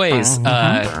 1,000 different ways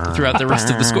throughout the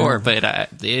rest of the score, but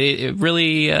it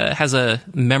really has a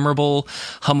memorable,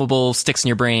 hummable, sticks in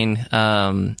your brain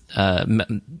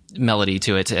melody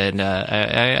to it, and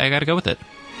I got to go with it.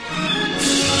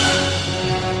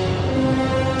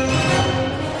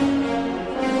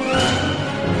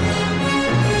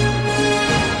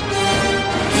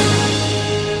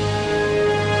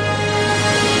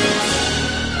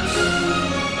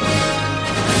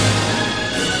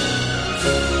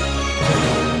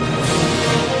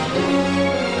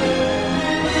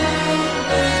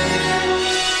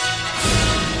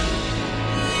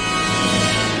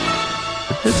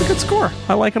 It's a good score.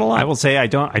 I like it a lot. I will say I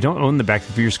don't own the Back to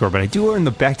the Future score, but I do own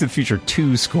the Back to the Future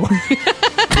 2 score,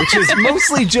 which is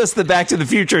mostly just the Back to the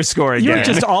Future score again. You're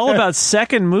just all about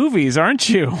second movies, aren't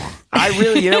you? I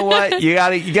really, you know what? You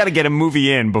gotta get a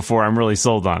movie in before I'm really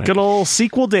sold on it. Good old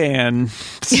Sequel Dan.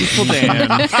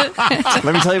 Let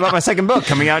me tell you about my second book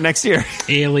coming out next year.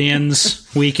 Aliens,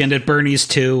 Weekend at Bernie's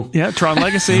 2. Yeah, Tron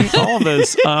Legacy, all of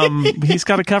those. He's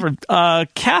got it covered.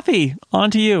 Kathy,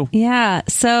 on to you. Yeah,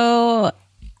 so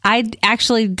I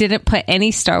actually didn't put any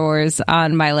Star Wars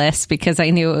on my list because I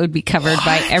knew it would be covered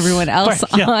by everyone else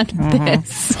on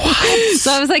this.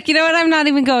 So I was like, you know what? I'm not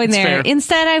even going there. fair.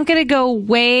 Instead, I'm going to go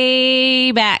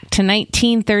way back to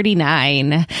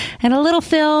 1939 and a little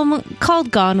film called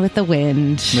Gone with the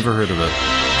Wind. Never heard of it.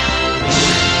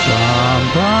 Bum,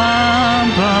 bum,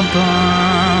 bum,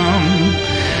 bum.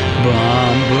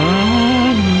 Bum, bum, bum.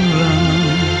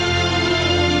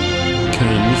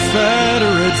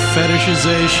 Confederate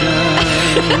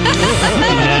fetishization.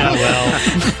 Yeah, well,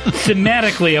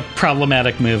 thematically a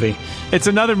problematic movie. It's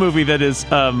another movie that is,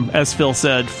 as Phil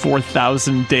said,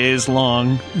 4,000 days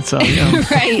long. So,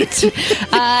 Right.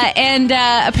 And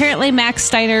apparently Max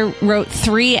Steiner wrote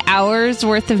 3 hours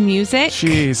worth of music,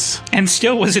 jeez. And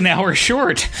still was an hour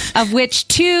short. of which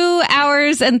 2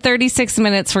 hours and 36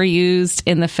 minutes were used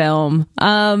in the film.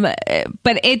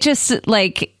 But it just,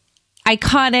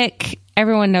 iconic.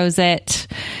 Everyone knows it.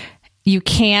 You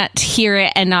can't hear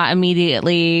it and not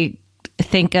immediately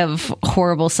think of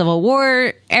horrible Civil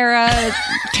War era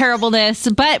terribleness,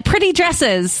 but pretty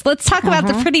dresses. Let's talk about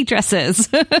the pretty dresses.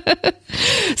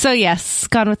 So yes,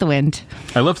 Gone with the Wind.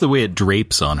 I love the way it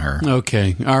drapes on her.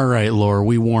 Okay, all right, Laura,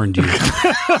 we warned you.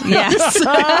 Yes.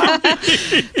 That's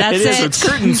it. It's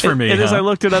curtains for me. It is. huh? I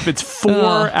looked it up. It's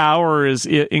 4 hours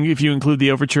if you include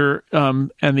the overture and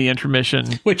the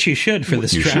intermission. Which you should for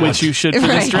this draft. Which you should for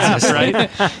this draft, right?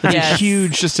 It's a Yes.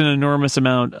 huge, just an enormous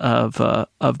amount of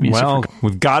music. Well,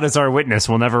 with God as our witness,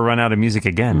 we'll never run out of music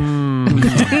again. All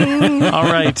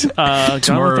right. Gone with the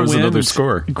Tomorrow's Wind, another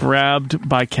score. grabbed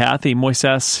by Kathy.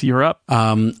 Moises, you're up.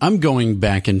 I'm going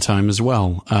back in time as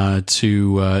well I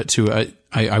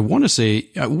want to say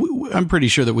I'm pretty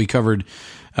sure that we covered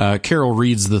Carol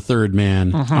Reed's The Third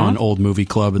Man on Old Movie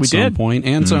Club at some did. point.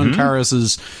 Anton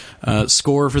Karas's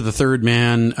score for The Third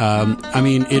Man.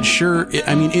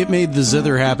 It made the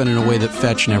zither happen in a way that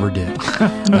Fetch never did.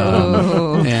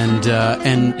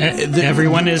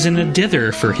 Everyone is in a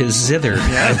dither for his zither,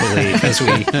 I believe, as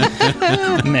we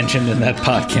mentioned in that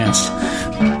podcast.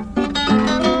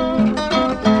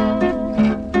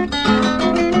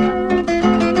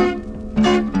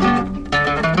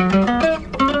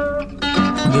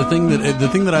 The thing the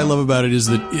thing that I love about it is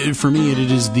that for me it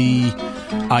is the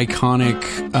iconic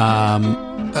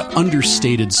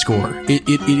understated score. It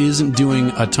isn't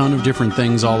doing a ton of different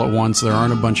things all at once. There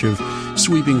aren't a bunch of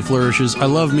sweeping flourishes. I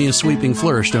love me a sweeping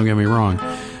flourish, don't get me wrong.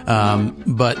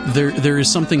 But there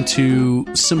is something too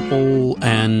simple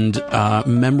and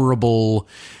memorable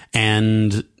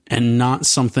and not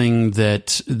something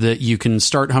that you can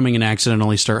start humming and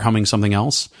accidentally start humming something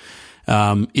else.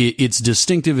 It's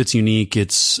distinctive, it's unique,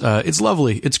 it's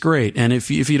lovely, it's great. And if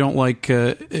you don't like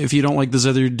the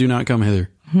zither, do not come hither.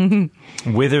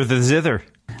 Wither the zither.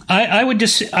 I would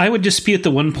dispute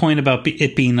the one point about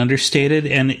it being understated,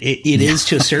 and it is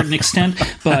to a certain extent.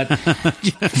 But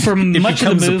for much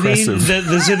of the movie,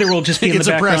 the zither will just be in the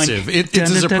background. It's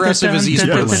as oppressive as East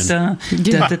Berlin.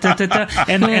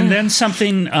 And then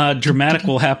something dramatic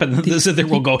will happen. The zither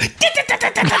will go.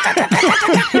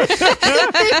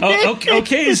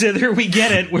 Okay, zither, we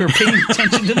get it. We're paying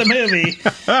attention to the movie.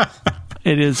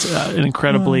 It is an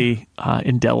incredibly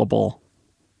indelible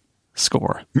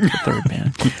score, the third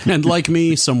band. And like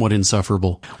me, somewhat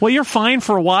insufferable. Well, you're fine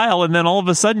for a while, and then all of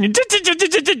a sudden you're like,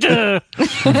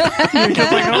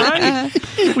 all right,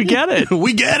 we get it.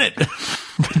 We get it.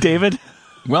 David?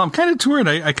 Well, I'm kind of torn.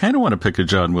 I kind of want to pick a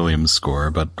John Williams score,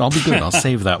 but I'll be good. I'll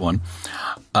save that one.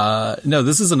 No,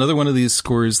 this is another one of these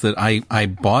scores that I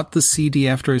bought the CD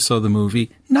after I saw the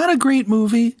movie. Not a great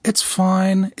movie. It's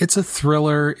fine. It's a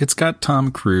thriller. It's got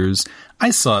Tom Cruise.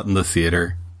 I saw it in the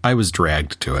theater. I was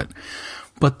dragged to it.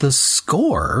 But the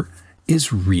score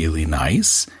is really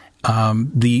nice.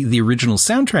 The original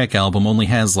soundtrack album only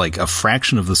has like a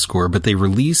fraction of the score, but they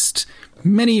released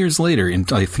many years later, in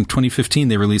I think 2015,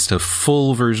 they released a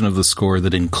full version of the score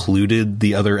that included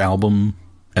the other album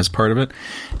as part of it.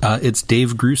 It's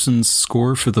Dave Grusin's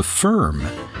score for The Firm.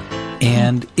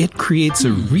 And it creates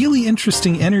a really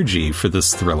interesting energy for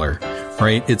this thriller,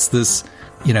 right? It's this,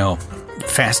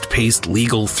 fast-paced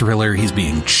legal thriller. He's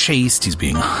being chased, he's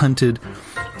being hunted,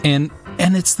 and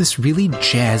it's this really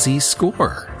jazzy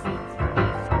score.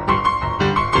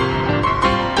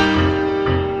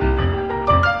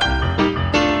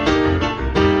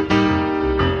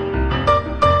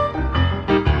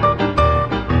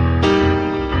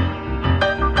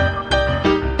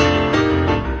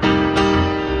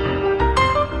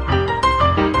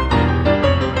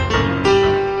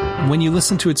 When you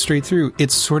listen to it straight through,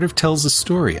 it sort of tells a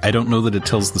story. I don't know that it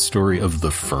tells the story of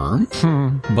The Firm,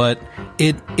 but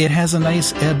it has a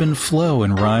nice ebb and flow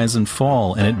and rise and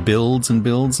fall, and it builds and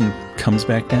builds and comes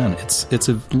back down. It's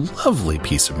a lovely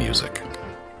piece of music.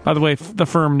 By the way, The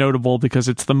Firm notable because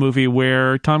it's the movie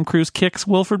where Tom Cruise kicks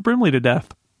Wilford Brimley to death.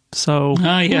 So,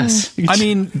 yes. I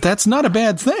mean, that's not a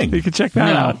bad thing. You can check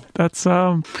that out. That's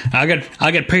I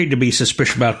get paid to be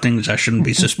suspicious about things I shouldn't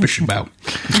be suspicious about.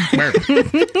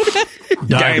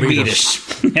 Diabetes.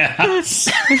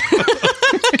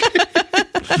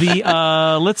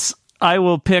 I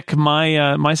will pick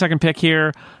my second pick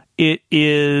here. It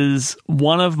is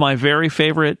one of my very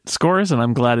favorite scores, and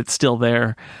I'm glad it's still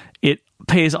there. It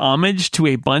pays homage to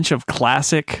a bunch of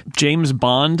classic James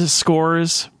Bond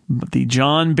scores. The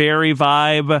John Barry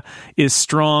vibe is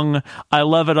strong. I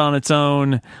love it on its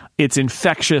own. It's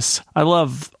infectious. I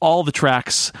love all the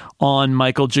tracks on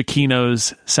Michael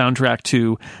Giacchino's soundtrack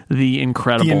to The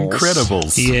Incredibles. The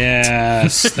Incredibles.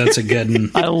 Yes, that's a good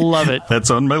one. I love it.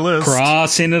 That's on my list.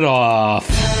 Crossing it off.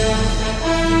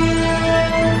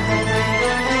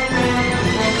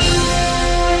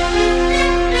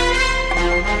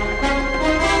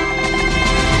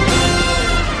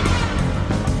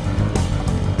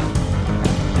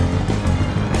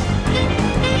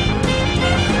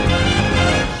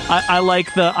 I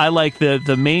like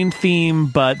the main theme,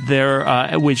 but there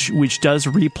which does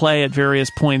replay at various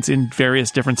points in various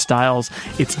different styles.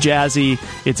 It's jazzy.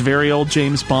 It's very old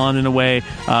James Bond in a way.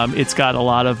 It's got a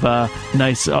lot of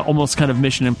nice, almost kind of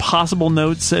Mission Impossible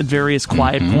notes at various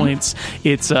quiet points.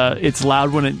 It's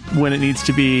loud when it needs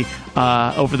to be,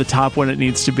 over the top when it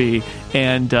needs to be,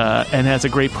 and has a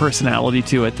great personality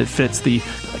to it that fits the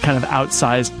kind of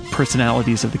outsized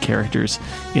personalities of the characters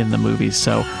in the movies.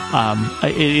 So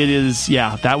it is,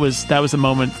 that was a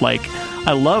moment. Like,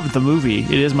 I loved the movie.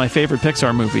 It is my favorite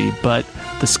Pixar movie, but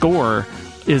the score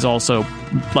is also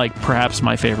like perhaps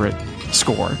my favorite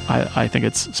score. I think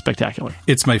it's spectacular.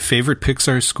 It's my favorite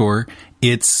Pixar score.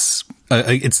 It's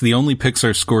the only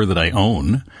Pixar score that I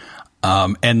own.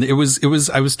 And I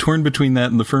was torn between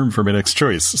that and The Firm for my next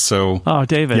choice. So,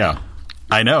 David. Yeah.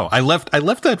 I know. I left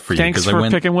that for you. Thanks for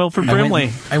picking Wilford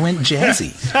Brimley. I went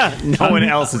jazzy. No one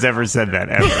else has ever said that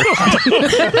ever.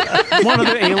 One of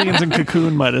the aliens in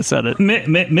Cocoon might have said it.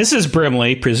 Mrs.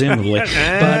 Brimley, presumably.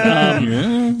 But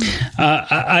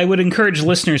I would encourage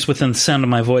listeners within the sound of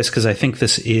my voice, because I think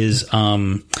this is,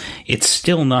 it's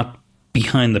still not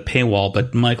behind the paywall,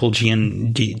 but Michael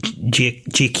Giacchino?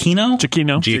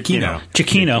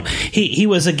 He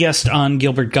was a guest on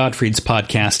Gilbert Gottfried's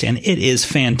podcast, and it is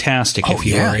fantastic if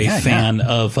you are a fan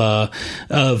of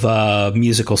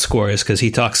musical scores, because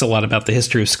he talks a lot about the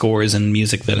history of scores and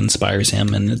music that inspires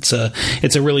him, and it's a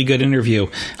really good interview.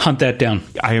 Hunt that down.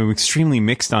 I am extremely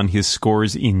mixed on his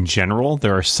scores in general.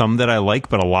 There are some that I like,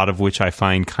 but a lot of which I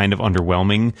find kind of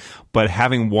underwhelming. But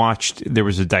having watched, there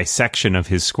was a dissection of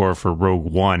his score for Rogue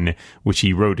One, which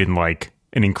he wrote in like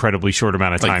an incredibly short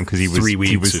amount of time, because he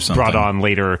was brought on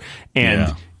later,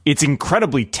 and it's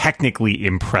incredibly technically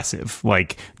impressive.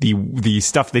 Like the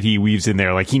stuff that he weaves in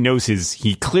there, like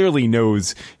he clearly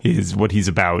knows what he's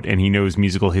about, and he knows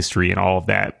musical history and all of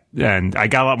that. And I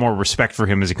got a lot more respect for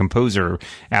him as a composer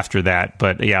after that.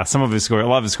 But yeah, a lot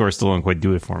of his scores still don't quite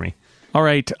do it for me. All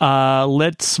right,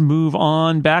 let's move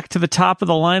on back to the top of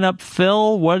the lineup.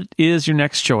 Phil, what is your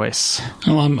next choice?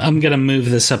 Well, I'm going to move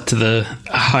this up to the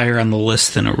higher on the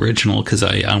list than original, because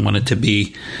I want it to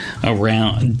be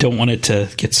around. Don't want it to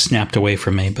get snapped away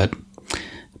from me. But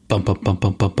bump, bump, bump,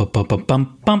 bump, bump, bump, bump, bump,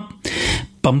 bump, bump.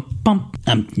 Bump, bump.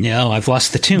 No, I've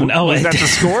lost the tune. Oh, is that the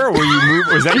score, or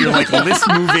or is that your like list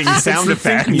moving sound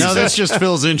effect? No, that's just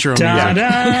Phil's intro.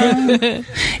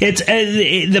 It's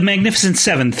the Magnificent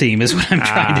Seven theme is what I'm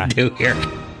trying to do here.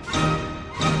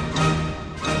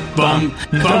 Bum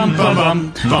bum bum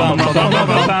bum bum bum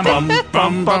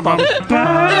bum bum bum bum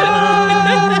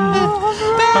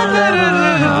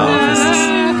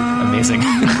Amazing.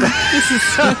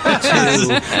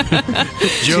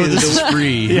 Joe, this is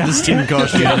free. Yeah. This didn't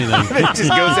cost you anything. It just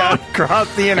goes out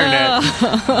across the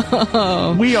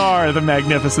internet. We are the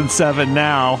Magnificent Seven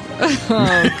now.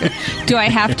 Okay. Do I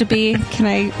have to be? Can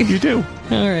I? You do.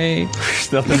 All right.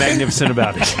 There's nothing magnificent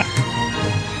about it.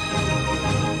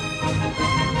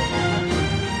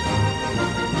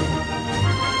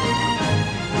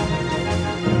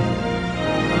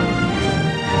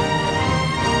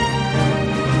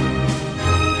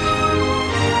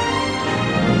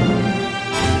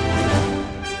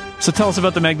 So tell us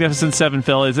about the Magnificent Seven,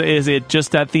 Phil. Is it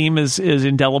just that theme is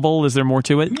indelible? Is there more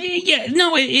to it? Yeah,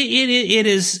 no, it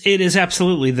is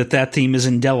absolutely that theme is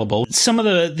indelible. Some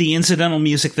of the incidental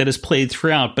music that is played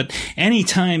throughout, but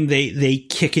anytime they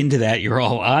kick into that, you're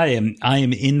all, I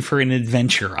am in for an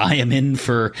adventure. I am in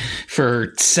for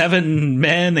 7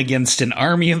 men against an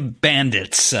army of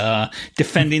bandits,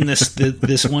 defending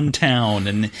this one town,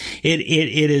 and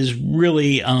it is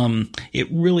really it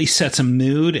really sets a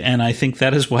mood, and I think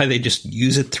that is why they just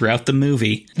use it throughout the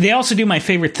movie. They also do my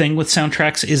favorite thing with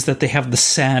soundtracks is that they have the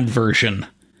sad version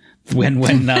when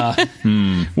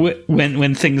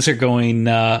things are going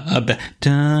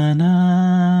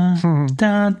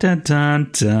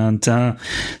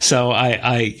so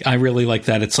I really like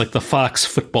that. It's like the Fox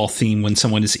football theme when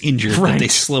someone is injured, right, but they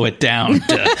slow it down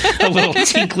to a little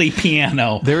tinkly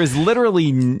piano. There is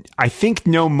literally, I think,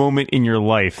 no moment in your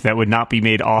life that would not be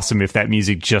made awesome if that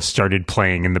music just started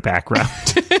playing in the background.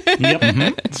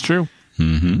 Yep, it's true.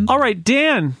 Mm-hmm. All right,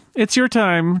 Dan, it's your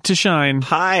time to shine.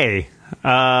 Hi.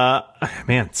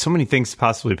 Man, so many things to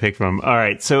possibly pick from. All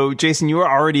right, so Jason, you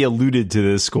already alluded to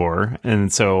this score,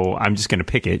 and so I'm just going to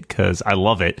pick it because I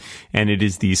love it, and it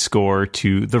is the score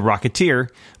to The Rocketeer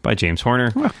by James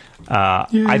Horner. I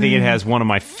think it has one of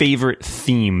my favorite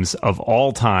themes of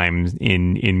all time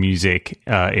in music,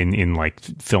 in like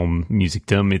film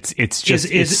musicdom. It's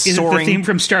just is it the theme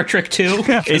from Star Trek 2?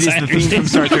 It is the theme from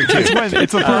Star Trek 2.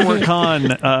 It's the part where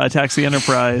Khan attacks the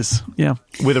Enterprise. Yeah,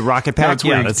 with a rocket pack.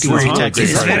 That's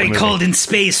it's very cold in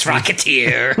space,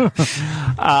 Rocketeer.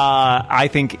 I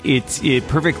think it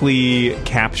perfectly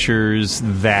captures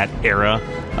that era,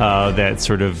 that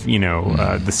sort of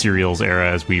the serials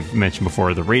era, as we've mentioned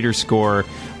before, the Raiders score.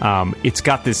 It's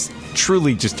got this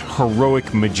truly just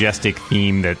heroic, majestic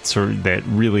theme that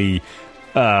really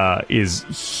is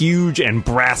huge and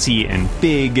brassy and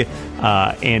big,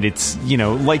 and it's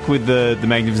like with the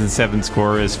Magnificent Seven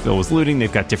score, as Phil was alluding,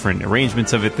 they've got different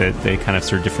arrangements of it that they kind of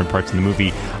serve different parts in the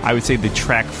movie. I would say the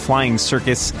track Flying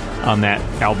Circus on that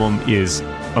album is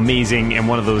amazing, and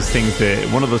one of those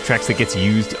tracks that gets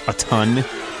used a ton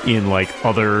in like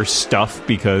other stuff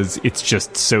because it's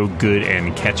just so good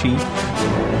and catchy.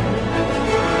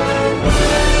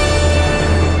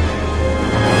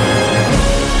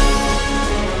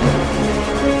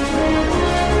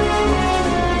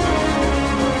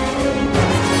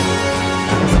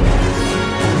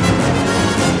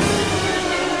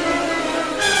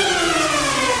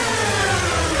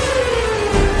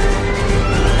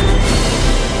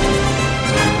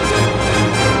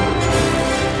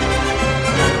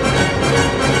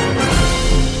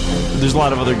 there's a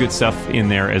lot of other good stuff in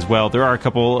there as well. There are a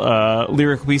couple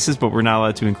lyrical pieces, but we're not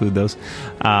allowed to include those.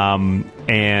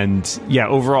 And yeah,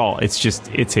 overall,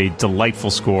 it's a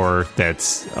delightful score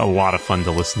that's a lot of fun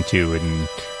to listen to, and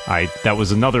that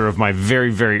was another of my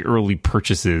very, very early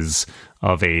purchases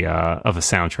of a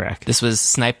soundtrack. This was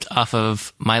sniped off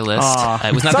of my list.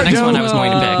 It was not the next one I was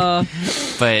going to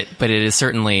pick, but it is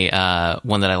certainly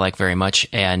one that I like very much.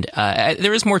 And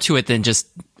there is more to it than just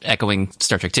echoing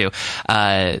Star Trek 2.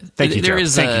 Thank you, Joe. There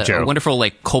is a wonderful,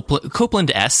 like,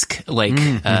 Copeland-esque, like,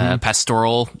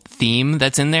 pastoral theme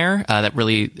that's in there that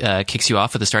really kicks you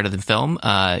off at the start of the film.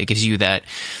 It gives you that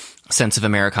sense of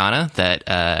Americana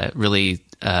that really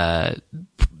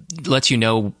lets you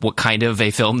know what kind of a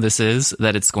film this is,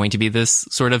 that it's going to be this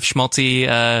sort of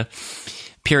schmaltzy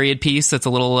period piece that's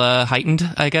a little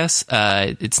heightened, I guess.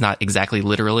 It's not exactly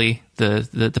literally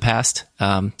the past,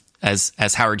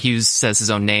 as Howard Hughes says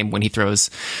his own name when he throws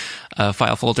a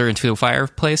file folder into a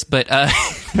fireplace, but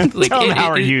like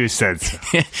Howard Hughes says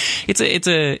it's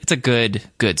a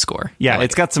good score. Yeah, like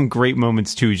it's got some great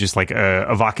moments too, just like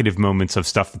evocative moments of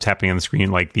stuff that's happening on the screen,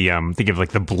 like the think of like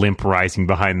the blimp rising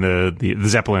behind the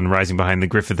Zeppelin rising behind the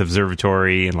Griffith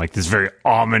Observatory, and like this very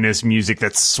ominous music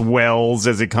that swells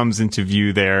as it comes into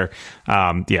view there.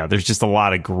 Yeah, there's just a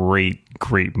lot of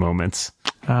great moments.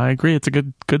 I agree. It's a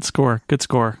good score. Good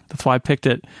score. That's why I picked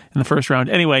it in the first round.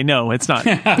 Anyway, no, it's not.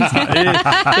 It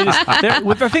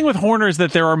is, the thing with Horner is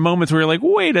that there are moments where you're like,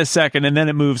 wait a second, and then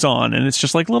it moves on, and it's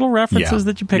just like little references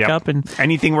that you pick up. And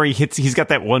anything where he's got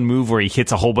that one move where he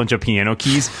hits a whole bunch of piano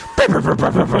keys.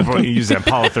 He uses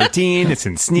Apollo 13. It's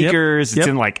in Sneakers. It's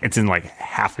in like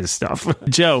half his stuff.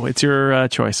 Joe, it's your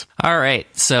choice. All right,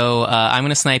 so I'm going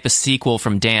to snipe a sequel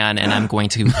from Dan, and I'm going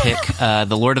to pick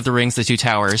The Lord of the Rings: The Two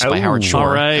Towers by Howard Shore. All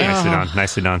right.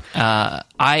 Nicely done.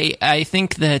 I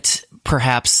think that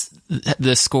perhaps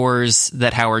the scores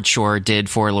that Howard Shore did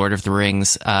for Lord of the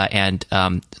Rings and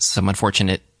some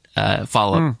unfortunate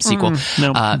follow-up sequel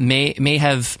may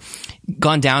have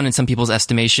gone down in some people's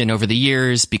estimation over the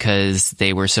years because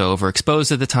they were so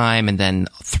overexposed at the time, and then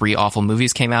 3 awful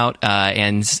movies came out,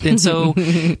 and so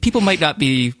people might not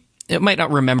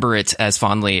remember it as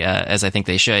fondly as I think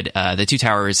they should. The Two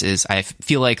Towers is, I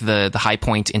feel like, the high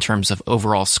point in terms of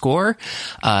overall score.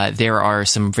 There are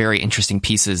some very interesting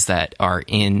pieces that are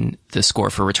in the score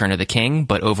for Return of the King,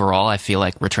 but overall I feel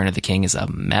like Return of the King is a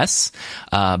mess,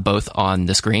 both on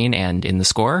the screen and in the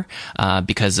score,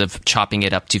 because of chopping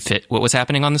it up to fit what was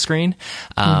happening on the screen.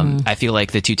 I feel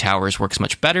like The Two Towers works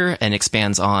much better and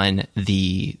expands on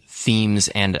the themes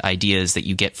and ideas that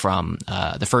you get from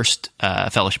the first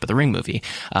Fellowship of the Ring movie,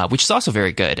 which is also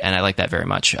very good, and I like that very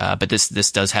much. But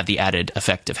this does have the added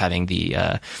effect of having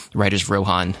the Writers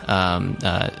Rohan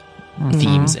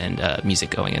themes and music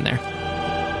going in there.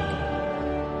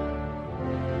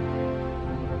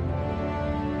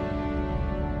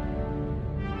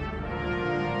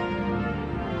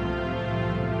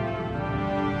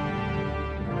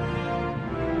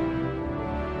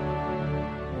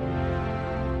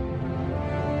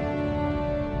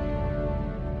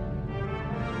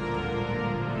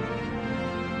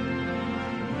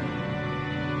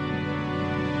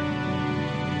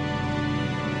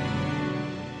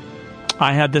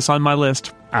 I had this on my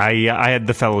list. I had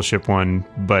the Fellowship one,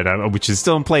 but which is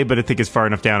still in play, but I think it's far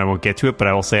enough down I won't get to it. But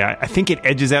I will say I think it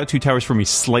edges out Two Towers for me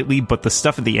slightly, but the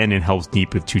stuff at the end in Helm's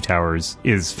Deep with Two Towers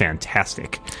is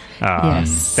fantastic.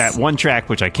 Yes. That one track,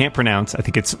 which I can't pronounce, I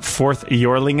think it's Fourth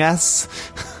Jorlingas.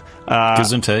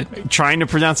 Gesundheit. Trying to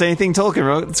pronounce anything Tolkien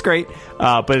wrote. It's great.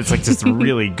 But it's like just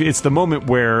really good. It's the moment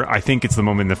where I think it's the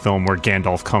moment in the film where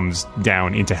Gandalf comes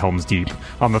down into Helm's Deep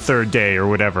on the 3rd day or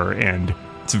whatever, and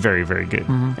it's very, very good.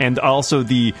 And also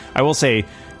I will say,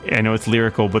 I know it's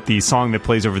lyrical, but the song that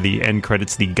plays over the end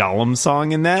credits, the Gollum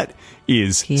song in that,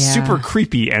 is super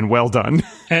creepy and well done.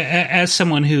 As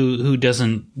someone who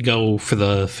doesn't go for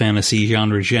the fantasy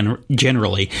genre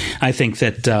generally, I think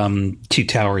that Two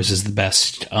Towers is the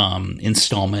best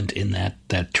installment in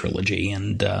that trilogy,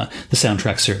 and the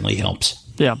soundtrack certainly helps.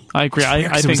 Yeah, I agree. I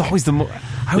think it was always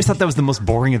I always thought that was the most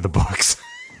boring of the books.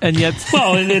 And yet,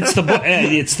 well, it's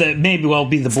the maybe well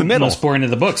be the most boring of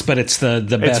the books, but it's the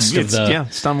best of the. Yeah,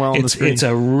 it's done well on the screen. It's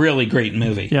a really great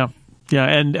movie. Yeah,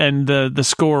 and the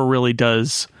score really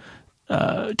does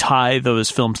tie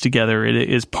those films together. It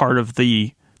is part of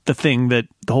the thing that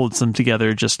holds them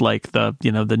together, just like the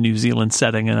New Zealand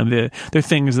setting, and they're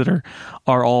things that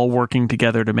are all working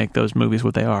together to make those movies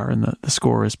what they are, and the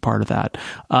score is part of that.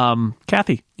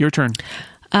 Kathy, your turn.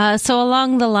 So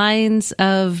along the lines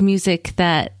of music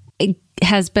that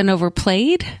has been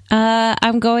overplayed.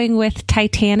 I'm going with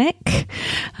Titanic.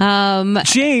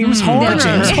 James Horner.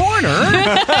 James Horner.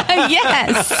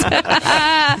 Yes.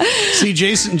 See,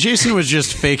 Jason was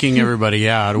just faking everybody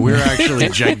out. We're actually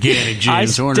gigantic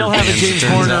James Horner. I still have a fans, James it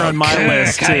turns Horner out. on my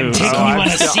list too. I'm taking you on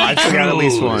a sea I forgot at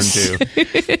least one too.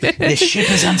 This ship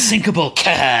is unsinkable.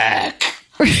 Kirk.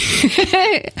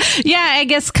 Yeah, I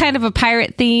guess kind of a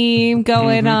pirate theme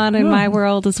going on in my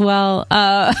world as well.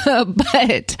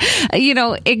 But,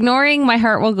 ignoring My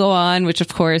Heart Will Go On, which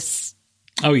of course,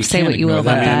 Oh, you say can't what you ignore will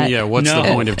about that. Yeah, what's No. the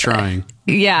point of trying?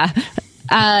 Yeah.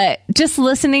 Just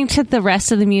listening to the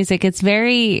rest of the music, it's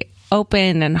very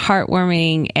open and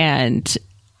heartwarming and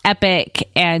epic,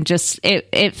 and just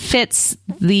it fits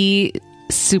the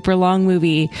super long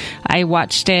movie. I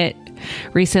watched it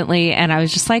recently and I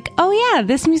was just like, oh yeah,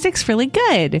 this music's really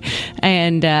good.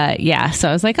 And so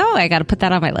I was like, oh, I got to put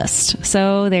that on my list.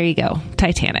 So there you go,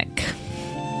 Titanic.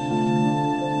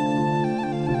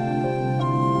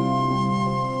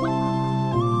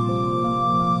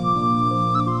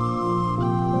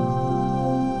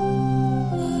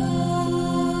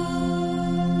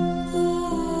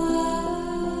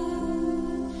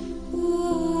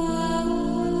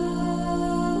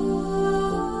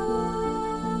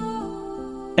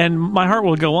 And My Heart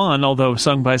Will Go On, although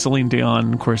sung by Celine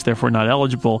Dion, of course, therefore not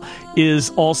eligible,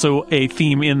 is also a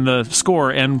theme in the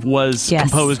score and was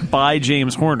composed by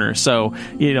James Horner. So,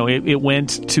 it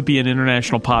went to be an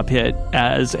international pop hit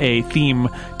as a theme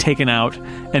taken out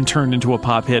and turned into a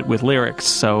pop hit with lyrics.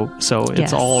 So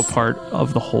it's all a part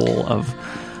of the whole of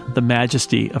the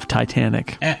majesty of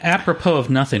Titanic. Apropos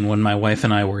of nothing, when my wife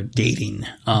and I were dating,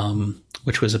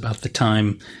 which was about the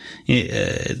time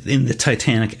in the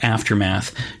Titanic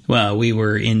aftermath, we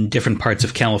were in different parts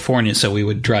of California, so we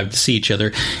would drive to see each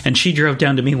other. And she drove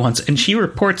down to me once, and she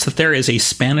reports that there is a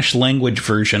Spanish language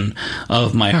version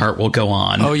of My Heart Will Go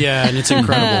On. Oh, yeah, and it's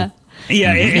incredible.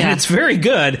 Yeah, and it's very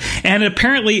good. And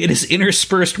apparently it is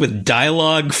interspersed with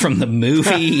dialogue from the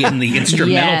movie and the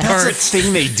instrumental parts. That's a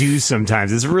thing they do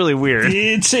sometimes. It's really weird.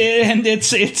 It's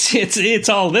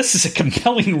all, this is a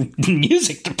compelling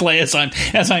music to play as I'm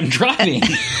driving.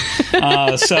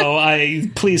 So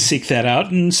please seek that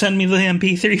out and send me the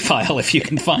MP3 file if you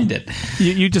can find it.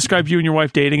 You described you and your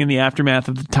wife dating in the aftermath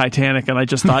of the Titanic, and I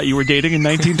just thought you were dating in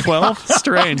 1912.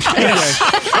 Strange. Anyway.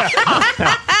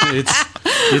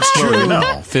 It's true.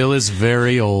 Phil is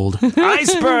very old.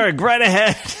 Iceberg, right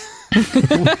ahead.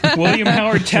 William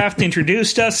Howard Taft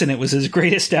introduced us, and it was his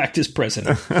greatest act as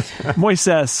president.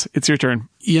 Moises, it's your turn.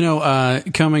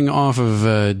 Coming off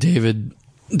of David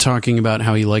talking about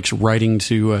how he likes writing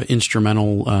to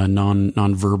instrumental,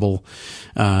 non-verbal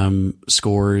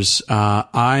scores,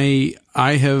 I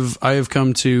have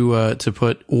come to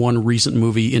put one recent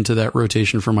movie into that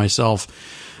rotation for myself.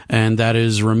 And that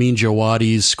is Ramin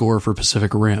Djawadi's score for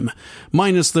Pacific Rim,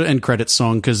 minus the end credits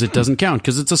song because it doesn't count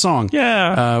because it's a song,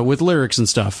 with lyrics and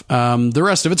stuff. The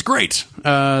rest of it's great.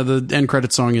 The end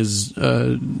credits song is,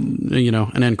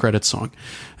 an end credits song.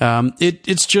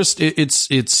 It's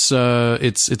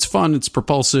fun. It's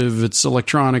propulsive. It's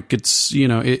electronic. It's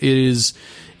it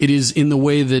is in the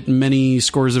way that many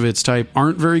scores of its type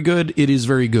aren't very good. It is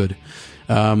very good.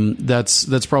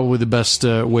 That's probably the best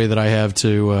way that I have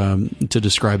to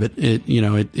describe it.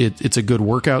 It's a good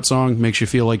workout song. Makes you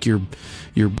feel like you're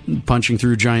punching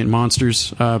through giant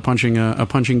monsters, punching a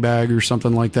punching bag or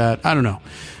something like that. I don't know.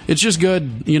 It's just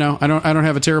good. I don't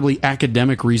have a terribly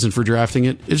academic reason for drafting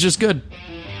it. It's just good.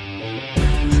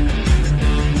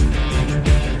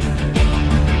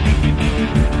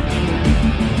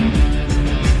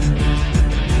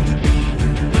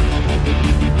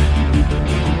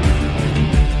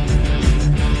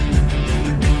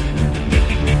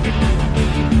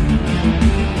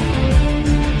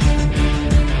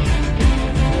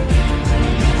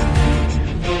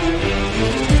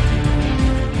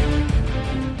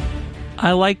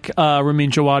 I like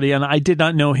Ramin Djawadi, and I did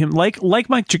not know him. Like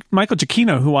Michael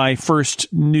Giacchino, who I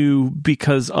first knew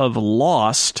because of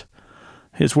Lost,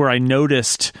 is where I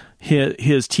noticed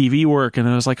his TV work, and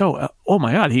I was like, oh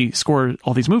my God, he scored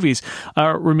all these movies.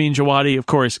 Ramin Djawadi, of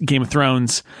course, Game of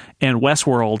Thrones and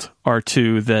Westworld are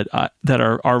two that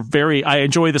are very. I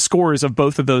enjoy the scores of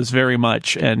both of those very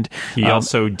much, and he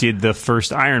also did the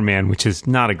first Iron Man, which is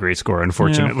not a great score,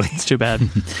 unfortunately. Yeah, it's too bad.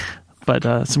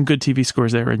 But some good TV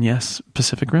scores there, and yes,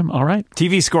 Pacific Rim. All right,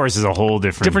 TV scores is a whole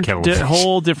different kettle of fish.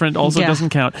 Whole different. Also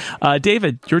doesn't count.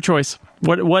 David, your choice.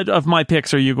 What of my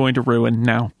picks are you going to ruin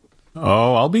now?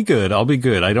 Oh, I'll be good.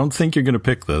 I don't think you're going to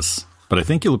pick this, but I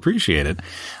think you'll appreciate it.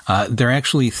 There are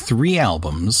actually 3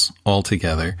 albums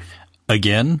altogether.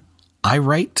 Again, I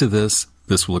write to this.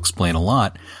 This will explain a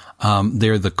lot.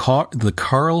 They're the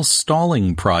Carl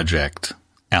Stalling Project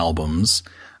albums.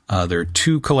 There are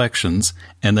 2 collections,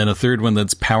 and then a third one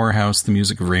that's Powerhouse, the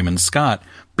music of Raymond Scott.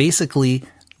 Basically,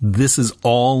 this is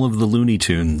all of the Looney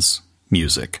Tunes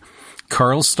music.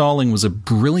 Carl Stalling was a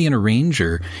brilliant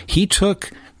arranger. He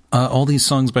took all these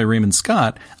songs by Raymond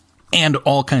Scott and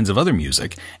all kinds of other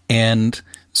music and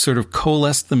sort of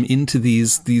coalesced them into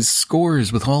these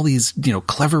scores with all these,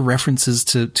 clever references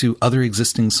to other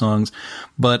existing songs.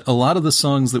 But a lot of the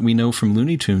songs that we know from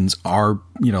Looney Tunes are,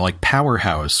 like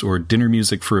Powerhouse or Dinner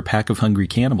Music for a Pack of Hungry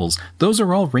Cannibals. Those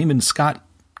are all Raymond Scott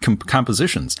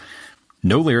compositions.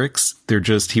 No lyrics. They're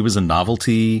just, he was a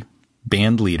novelty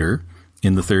band leader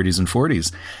in the 30s and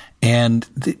 40s. And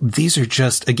these are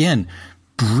just, again,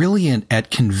 brilliant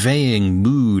at conveying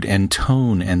mood and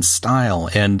tone and style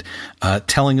and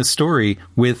telling a story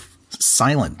with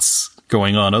silence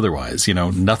going on otherwise.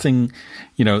 Nothing,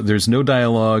 there's no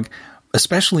dialogue,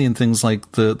 especially in things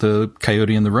like the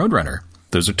Coyote and the Roadrunner.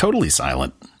 Those are totally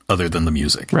silent other than the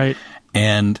music. Right.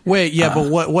 And wait, but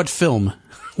what film?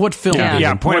 What film?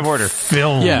 Yeah, point of order.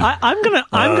 Film. Yeah. I'm gonna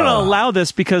allow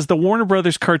this because the Warner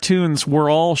Brothers cartoons were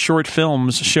all short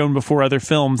films shown before other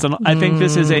films, and I think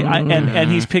this is and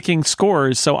he's picking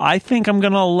scores, so I think I'm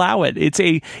gonna allow it.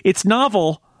 It's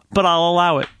novel, but I'll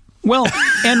allow it. Well,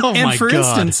 and for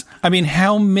instance, I mean,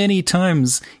 how many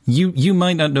times you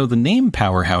might not know the name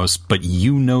Powerhouse, but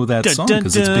you know that song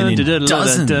because it's been in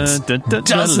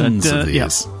dozens of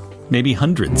these, maybe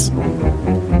hundreds.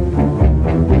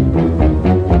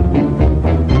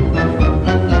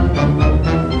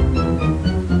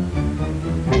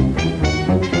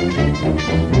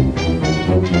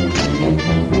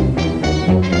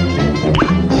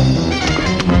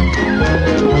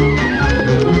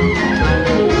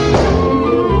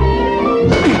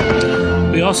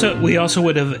 We also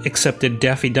would have accepted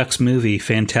Daffy Duck's movie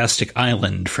Fantastic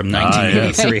Island from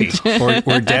 1983.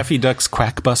 Or Daffy Duck's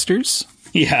Quackbusters.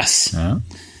 Yes.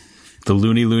 The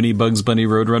Looney Bugs Bunny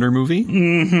Roadrunner movie.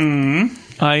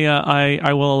 Mm-hmm.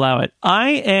 I will allow it. I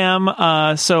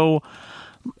am so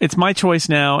it's my choice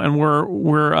now, and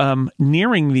we're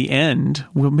nearing the end.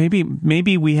 Well,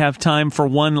 maybe we have time for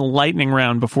one lightning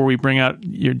round before we bring out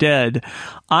Your Dead.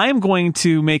 I'm going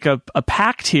to make a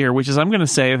pact here, which is I'm going to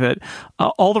say that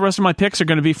all the rest of my picks are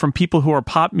going to be from people who are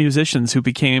pop musicians who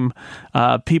became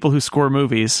people who score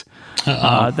movies.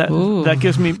 That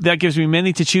gives me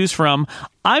many to choose from.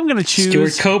 I'm going to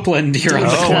choose Stuart Copeland. You're on the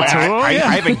clock. I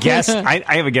have a guess. I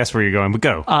have a guess where you're going, but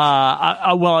go.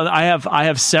 Well, I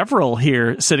have several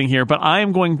here sitting here, but I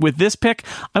am going with this pick.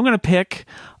 I'm going to pick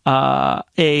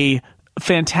a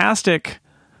fantastic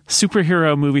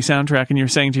superhero movie soundtrack, and you're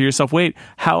saying to yourself, wait,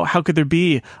 how could there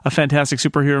be a fantastic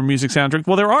superhero music soundtrack?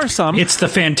 Well, there are some. It's the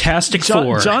Fantastic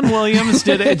Four. John Williams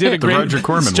did a great Roger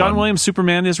Corman John one. Williams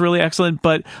Superman is really excellent,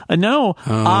 but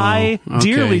I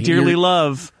dearly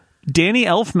love Danny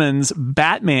Elfman's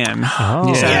Batman.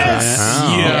 That's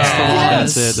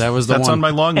it. That was the one. That's on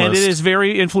my long list. And it is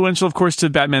very influential, of course,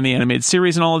 to Batman the Animated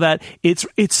Series and all of that. It's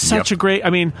such a great. I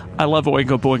mean, I love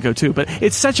Oingo Boingo too, but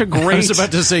it's such a great. I was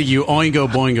about to say you Oingo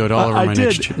Boingo'd all over my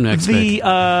next pick.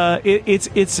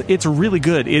 It's really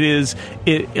good.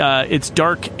 It's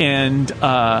dark and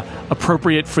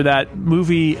appropriate for that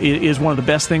movie. It is one of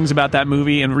the best things about that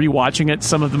movie. And rewatching it,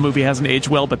 some of the movie hasn't aged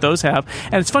well, but those have.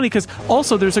 And it's funny because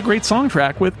also there's a great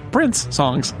soundtrack with Prince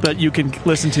songs that you can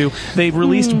listen to. They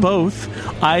released both.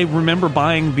 I remember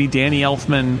buying the Danny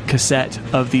Elfman cassette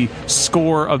of the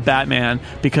score of Batman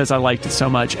because I liked it so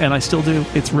much, and I still do.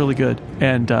 It's really good.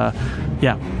 And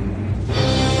yeah.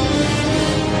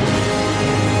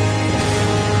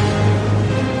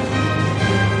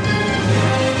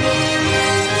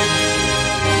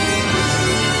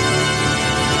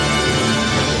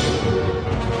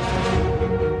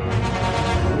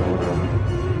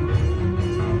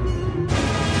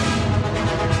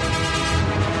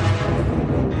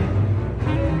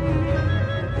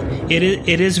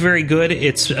 It is very good.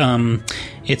 It's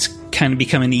kind of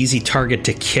become an easy target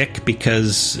to kick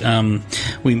because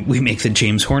we make the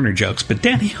James Horner jokes, but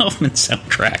Danny Elfman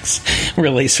soundtracks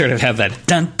really sort of have that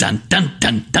dun dun dun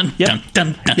dun dun dun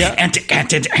dun dun.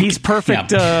 He's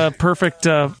perfect, perfect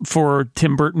for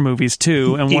Tim Burton movies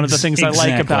too. And one of the things I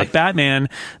like about Batman,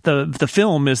 the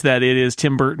film, is that it is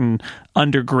Tim Burton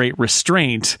under great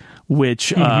restraint,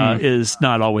 which is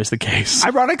not always the case.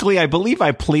 Ironically, I believe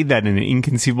I played that in an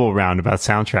Inconceivable round about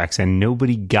soundtracks, and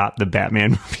nobody got the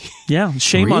Batman movie. Yeah,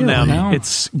 shame on them. No.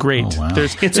 It's great. Oh, wow.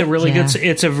 It's a really good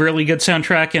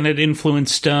soundtrack, and it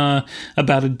influenced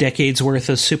about a decade's worth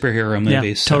of superhero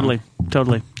movies. Yeah,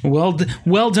 totally.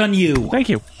 Well done, you. Thank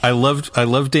you. I love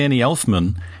Danny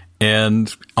Elfman,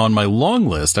 And on my long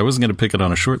list, I wasn't going to pick it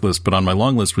on a short list, but on my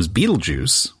long list was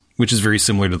Beetlejuice, which is very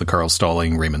similar to the Carl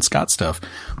Stalling, Raymond Scott stuff.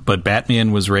 But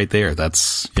Batman was right there.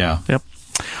 That's, yeah. Yep.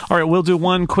 All right, we'll do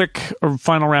one quick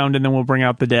final round, and then we'll bring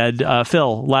out the dead.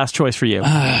 Phil, last choice for you.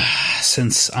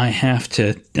 Since I have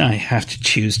to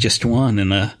choose just one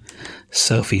in a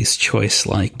Sophie's Choice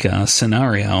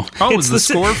scenario. Oh, it's the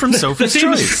score from Sophie's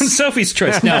Choice. From Sophie's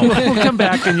Choice. No, we'll come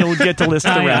back and you'll get to list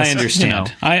the rest. I understand.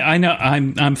 You know. I know.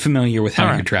 I'm familiar with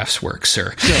how your drafts work,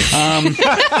 sir.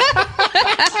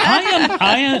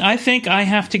 I think I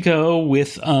have to go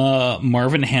with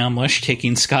Marvin Hamlish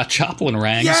taking Scott Joplin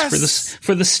rangs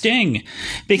for the Sting,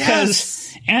 because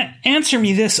answer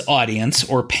me this, audience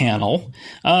or panel,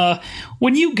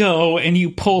 when you go and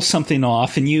you pull something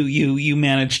off and you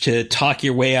manage to talk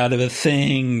your way out of a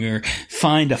thing or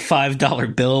find a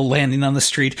 $5 bill landing on the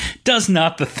street, does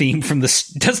not a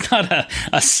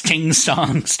Sting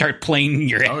song start playing in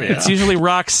your head? Oh, yeah. It's usually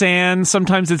Roxanne.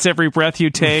 Sometimes it's Every Breath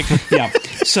You Take. Yeah.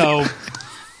 So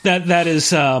that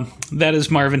is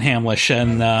Marvin Hamlish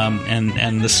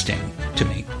and the Sting to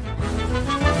me.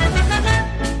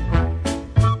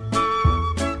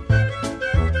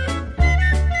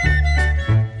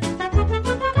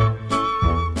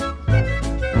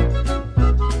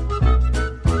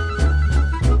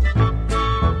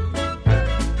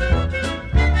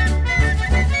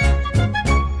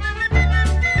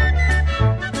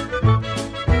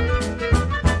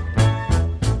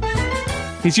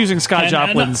 He's using Scott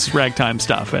Joplin's ragtime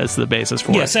stuff as the basis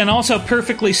for it. Yes, and also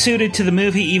perfectly suited to the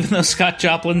movie, even though Scott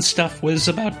Joplin's stuff was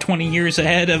about 20 years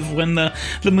ahead of when the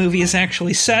movie is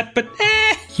actually set. But,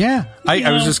 yeah,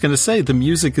 I was just going to say, the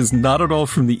music is not at all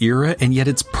from the era, and yet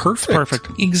it's perfect. Perfect.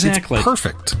 Exactly. It's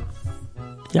perfect.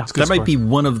 Yeah, that might be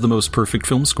one of the most perfect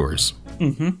film scores.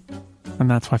 Mm-hmm. And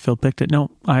that's why Phil picked it.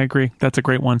 No, I agree. That's a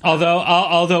great one.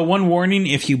 Although one warning,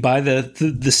 if you buy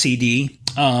the CD,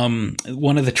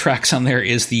 one of the tracks on there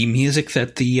is the music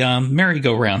that the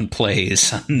merry-go-round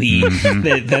plays.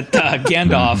 That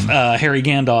Gandalf, Harry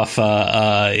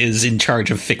Gandalf, is in charge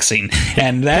of fixing,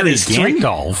 and that Harry is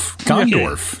Gondorf,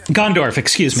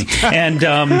 excuse me. And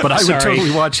but I would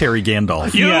totally watch Harry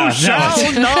Gandalf. You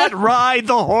shall not ride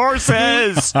the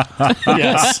horses.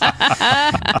 Yes,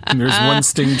 and there's one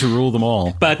Sting to rule them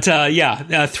all. But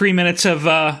 3 minutes of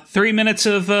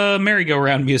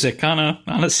merry-go-round music on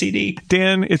a CD.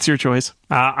 Dan, it's your choice.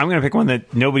 I'm going to pick one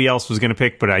that nobody else was going to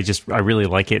pick, but I really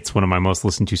like it. It's one of my most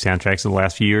listened to soundtracks of the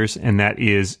last few years, and that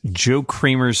is Joe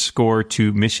Kramer's score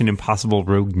to Mission Impossible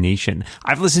Rogue Nation.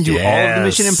 I've listened to all of the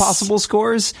Mission Impossible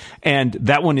scores, and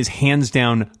that one is hands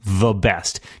down the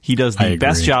best. He does the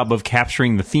best job of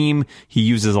capturing the theme. He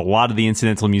uses a lot of the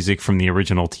incidental music from the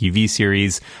original TV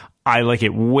series. I like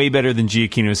it way better than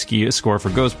Giacchino's score for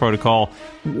Ghost Protocol,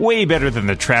 way better than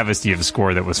the travesty of a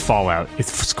score that was Fallout.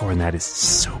 Its score in that is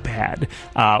so bad.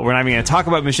 We're not even going to talk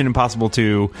about Mission Impossible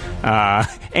 2.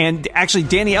 And actually,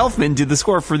 Danny Elfman did the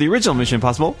score for the original Mission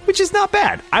Impossible, which is not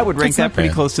bad. I would rank that pretty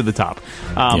close to the top.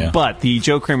 But the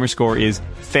Joe Kramer score is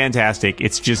fantastic.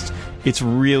 It's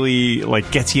really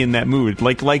gets you in that mood.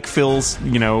 Like Phil's,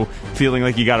 feeling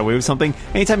like you got away with something.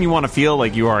 Anytime you want to feel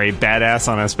like you are a badass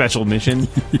on a special mission,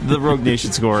 the Rogue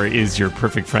Nation score is your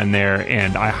perfect friend there,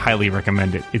 and I highly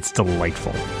recommend it. It's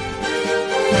delightful.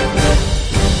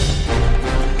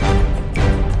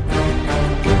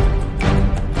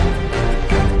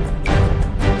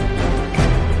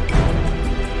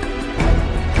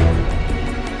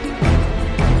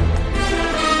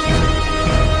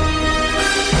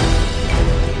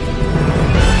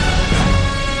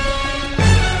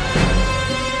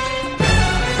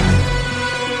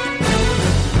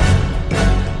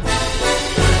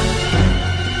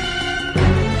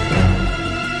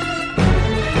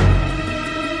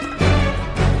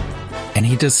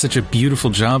 Does such a beautiful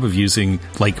job of using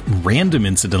random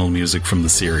incidental music from the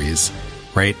series,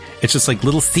 right? It's just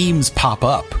little themes pop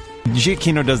up.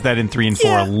 Giacchino does that in 3 and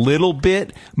 4 a little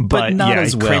bit, but not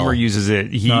as well. Kramer uses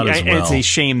it. Not as well. It's a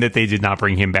shame that they did not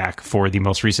bring him back for the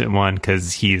most recent one,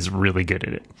 because he is really good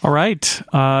at it. All right.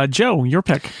 Joe, your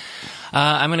pick.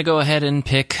 I'm going to go ahead and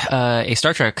pick a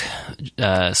Star Trek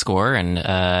score, and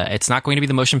it's not going to be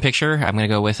the motion picture. I'm going to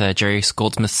go with Jerry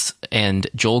Goldsmith's and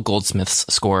Joel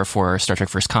Goldsmith's score for Star Trek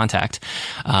First Contact.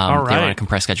 All right. They were on a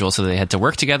compressed schedule, so they had to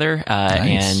work together.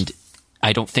 Nice. And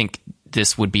I don't think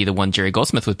this would be the one Jerry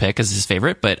Goldsmith would pick as his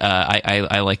favorite, but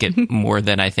I like it more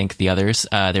than I think the others.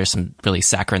 There's some really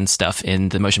saccharine stuff in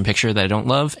the motion picture that I don't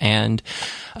love, and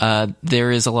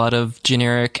there is a lot of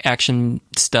generic action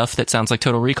stuff that sounds like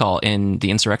Total Recall in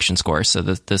the Insurrection score, so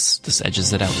this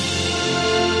edges it out.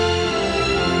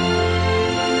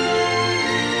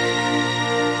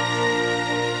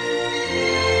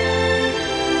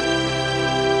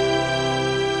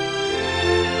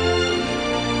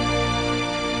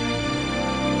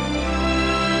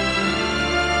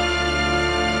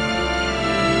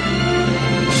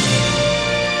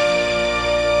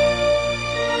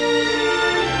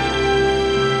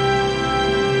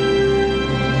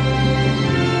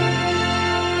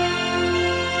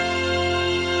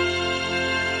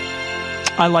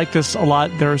 I like this a lot.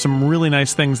 There are some really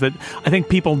nice things that I think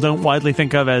people don't widely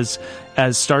think of as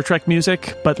Star Trek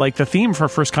music, but like the theme for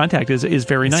First Contact is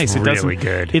very nice. It's really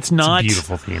good. It's not a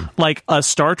beautiful theme, like a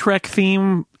Star Trek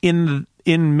theme in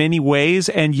many ways,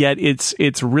 and yet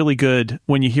it's really good.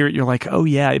 When you hear it, you're like, oh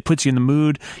yeah, it puts you in the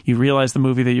mood. You realize the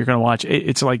movie that you're going to watch.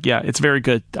 It's like, yeah, it's very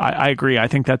good. I agree. I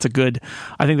think that's a good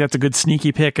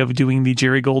sneaky pick of doing the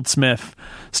Jerry Goldsmith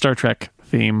Star Trek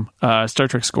theme, Star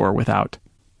Trek score without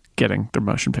getting their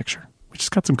motion picture, which has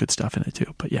got some good stuff in it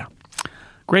too. But yeah,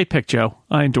 great pick, Joe.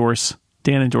 I endorse.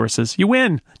 Dan endorses. You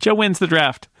win. Joe wins the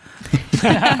draft.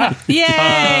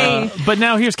 Yay! But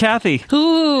now here's Kathy.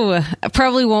 Ooh, I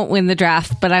probably won't win the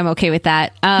draft, but I'm okay with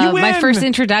that. You win! My first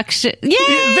introduction.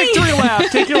 Yay! Victory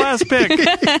lap. Take your last pick.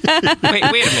 Wait a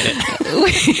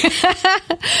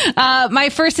minute. My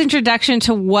first introduction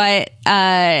to what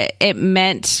it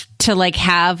meant to like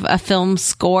have a film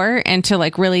score and to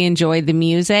like really enjoy the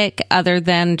music other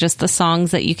than just the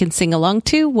songs that you can sing along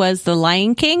to was The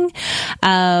Lion King.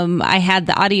 I had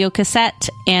the audio cassette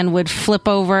and would flip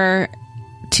over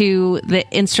to the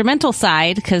instrumental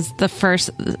side because the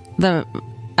first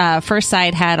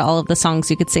side had all of the songs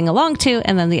you could sing along to,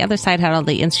 and then the other side had all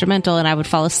the instrumental, and I would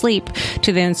fall asleep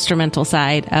to the instrumental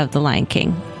side of The Lion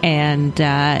King. And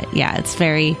yeah, it's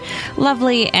very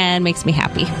lovely and makes me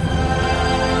happy.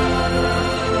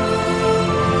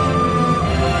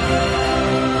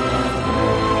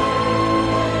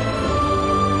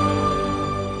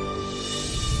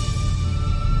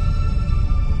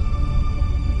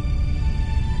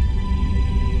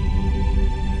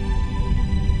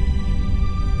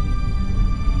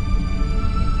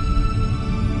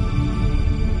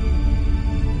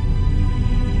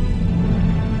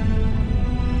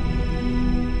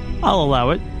 I'll allow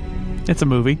it. It's a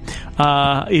movie,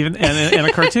 even and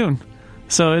a cartoon,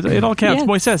 so it all counts. Yeah.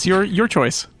 Moises, your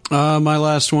choice. My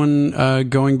last one,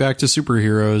 going back to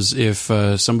superheroes.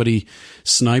 If somebody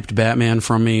sniped Batman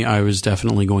from me, I was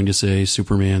definitely going to say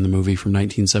Superman, the movie from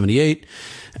 1978.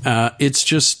 It's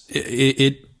just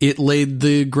it laid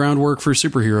the groundwork for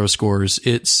superhero scores.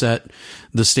 It set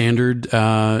the standard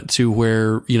to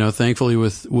where, you know, thankfully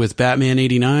with Batman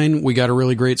 89, we got a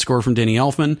really great score from Danny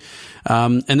Elfman.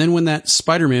 And then when that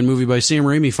Spider-Man movie by Sam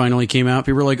Raimi finally came out,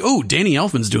 people were like, oh, Danny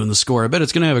Elfman's doing the score. I bet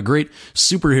it's going to have a great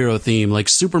superhero theme like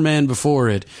Superman before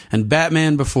it and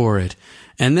Batman before it.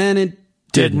 And then it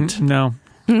didn't. No.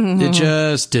 It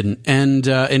just didn't, and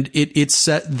it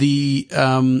set the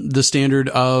standard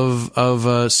of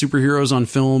superheroes on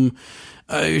film.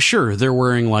 Sure, they're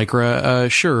wearing Lycra.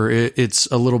 Sure, it's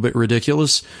a little bit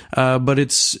ridiculous, but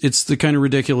it's the kind of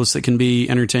ridiculous that can be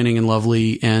entertaining and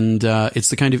lovely, and it's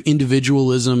the kind of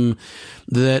individualism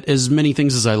that, as many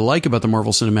things as I like about the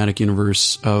Marvel Cinematic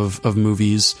Universe of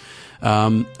movies,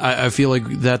 I feel like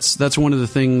that's one of the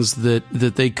things that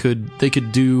they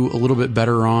could do a little bit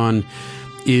better on.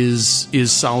 Is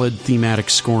solid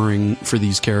thematic scoring for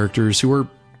these characters who are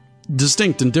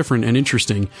distinct and different and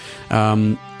interesting.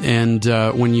 And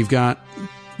when you've got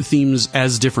themes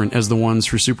as different as the ones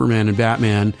for Superman and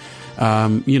Batman,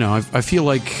 you know, I feel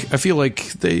like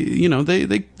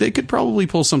they could probably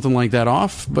pull something like that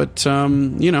off, but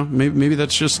you know, maybe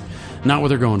that's just not what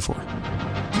they're going for.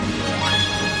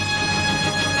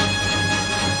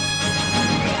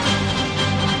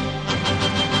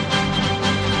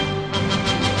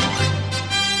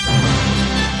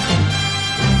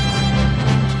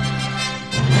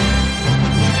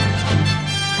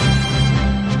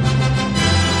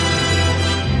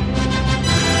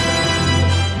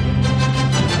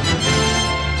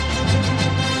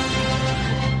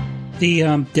 The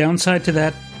downside to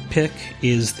that pick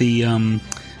is the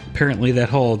apparently that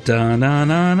whole da na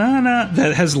na na na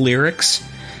that has lyrics,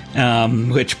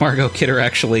 which Margot Kidder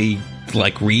actually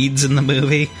like reads in the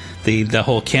movie. The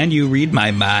whole "Can you read my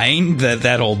mind?"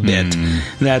 that whole bit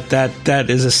that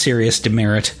is a serious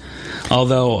demerit.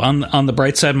 Although on the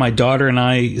bright side, my daughter and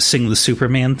I sing the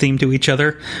Superman theme to each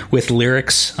other with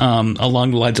lyrics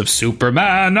along the lines of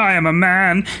 "Superman, I am a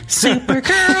man. Supergirl,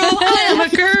 I am a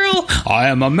girl. I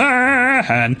am a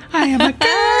man. I am a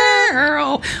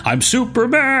girl. I'm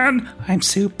Superman. I'm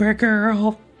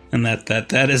Supergirl." And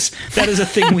that is a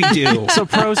thing we do. So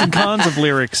pros and cons of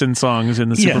lyrics and songs in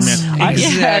the Superman.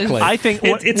 Exactly. I think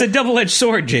it's a double-edged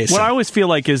sword, Jason. What I always feel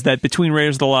like is that between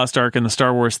Raiders of the Lost Ark and the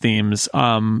Star Wars themes,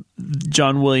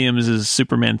 John Williams'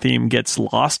 Superman theme gets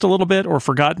lost a little bit or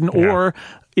forgotten, or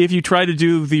if you try to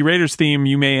do the Raiders theme,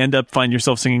 you may end up find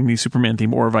yourself singing the Superman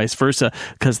theme or vice versa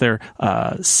because they're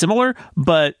similar,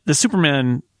 but the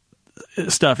Superman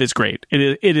stuff is great.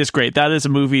 It is great. That is a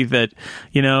movie that,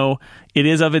 you know, it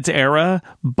is of its era,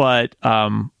 but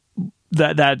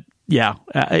it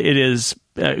is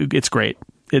it's great.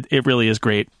 It really is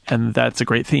great, and that's a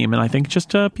great theme. And I think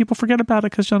just people forget about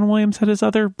it because John Williams had his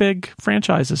other big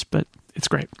franchises, but it's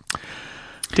great.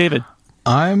 David,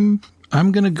 I'm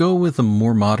going to go with a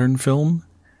more modern film,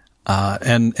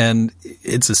 and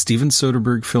it's a Steven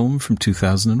Soderbergh film from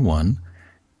 2001,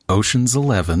 Ocean's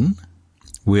 11,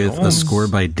 with a score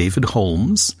by David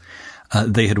Holmes.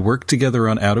 They had worked together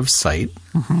on Out of Sight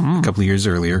a couple of years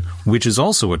earlier, which is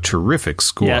also a terrific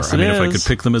score. Yes, if I could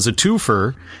pick them as a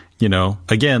twofer,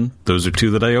 again, those are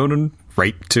two that I own and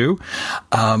write to.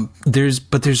 There's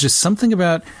just something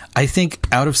about, I think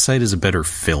Out of Sight is a better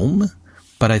film,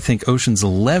 but I think Ocean's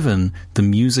 11, the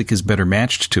music is better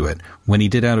matched to it. When he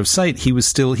did Out of Sight, he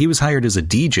was hired as a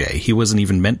DJ. He wasn't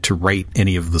even meant to write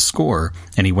any of the score,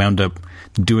 and he wound up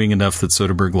doing enough that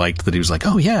Soderbergh liked that he was like,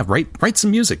 oh yeah, write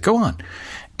some music, go on.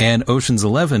 And Ocean's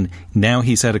 11, now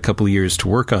he's had a couple of years to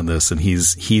work on this, and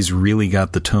he's really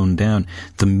got the tone down.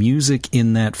 The music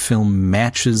in that film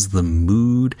matches the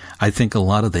mood. I think a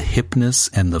lot of the hipness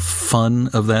and the fun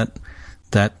of that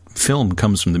film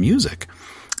comes from the music.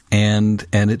 And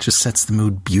it just sets the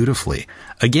mood beautifully.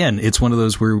 Again, it's one of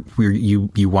those where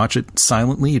you watch it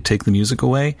silently, you take the music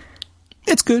away.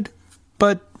 It's good,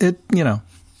 but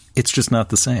it's just not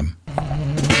the same.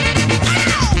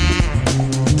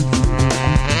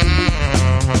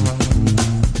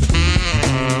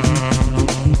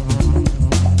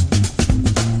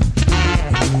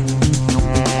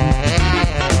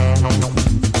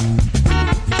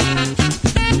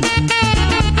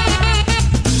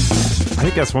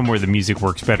 I think that's one where the music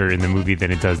works better in the movie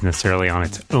than it does necessarily on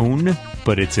its own,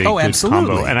 but it's a good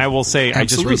combo. And I will say, I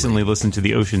just recently listened to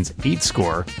the Ocean's 8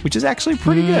 score, which is actually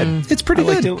pretty good. It's pretty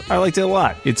good. I liked it a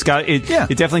lot. It's got it. Yeah.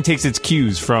 It definitely takes its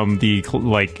cues from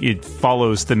it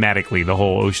follows thematically the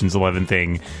whole Ocean's 11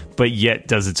 thing, but yet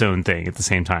does its own thing at the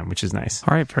same time, which is nice.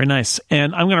 All right, very nice.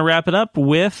 And I'm going to wrap it up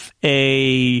with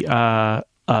a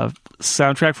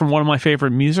soundtrack from one of my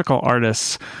favorite musical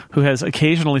artists who has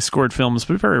occasionally scored films,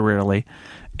 but very rarely.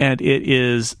 And it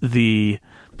is the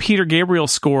Peter Gabriel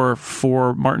score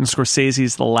for Martin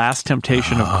Scorsese's The Last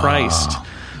Temptation of Christ,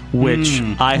 which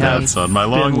I have on my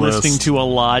long been list. listening to a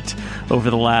lot over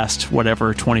the last,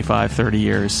 25, 30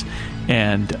 years.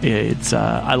 And it's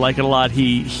I like it a lot.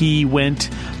 He went...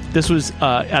 This was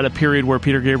at a period where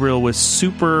Peter Gabriel was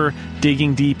super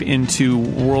digging deep into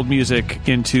world music,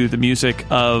 into the music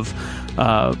of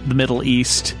the Middle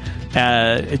East,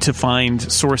 to find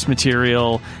source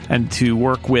material and to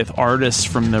work with artists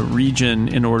from the region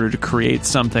in order to create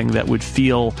something that would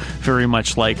feel very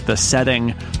much like the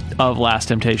setting of Last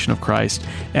Temptation of Christ.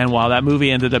 And while that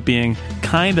movie ended up being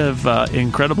kind of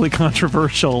incredibly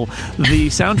controversial, the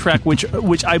soundtrack,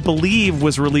 which I believe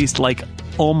was released like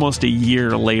almost a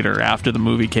year later after the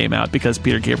movie came out, because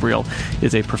Peter Gabriel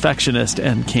is a perfectionist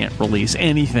and can't release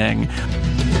anything.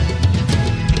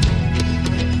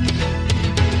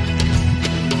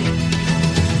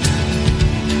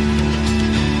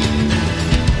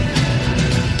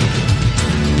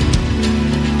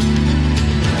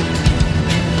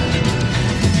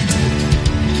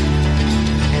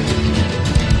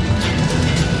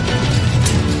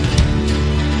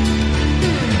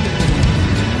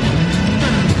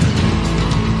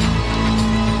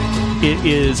 It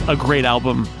is a great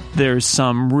album. There's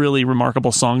some really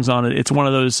remarkable songs on it. It's one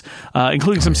of those,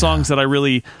 including some songs that I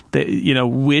really,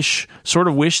 wish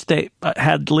they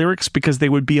had lyrics, because they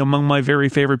would be among my very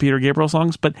favorite Peter Gabriel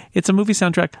songs. But it's a movie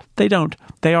soundtrack. They don't.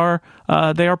 They are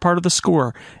part of the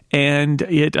score, and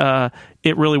it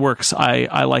really works.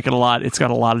 I like it a lot. It's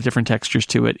got a lot of different textures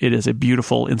to it. It is a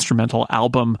beautiful instrumental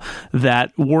album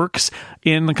that works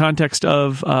in the context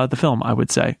of the film. I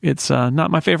would say it's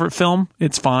not my favorite film.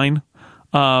 It's fine.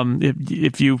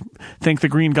 If you think the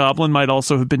Green Goblin might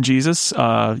also have been Jesus,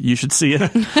 you should see it.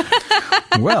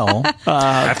 Well,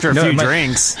 after a few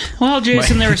drinks. Well,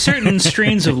 Jason, there are certain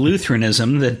strains of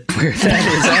Lutheranism where that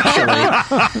is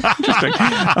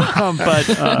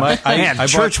actually.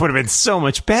 Church would have been so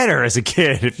much better as a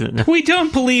kid. We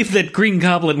don't believe that Green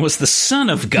Goblin was the son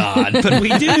of God, but we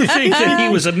do think that he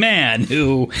was a man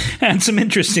who had some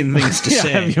interesting things to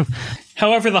say.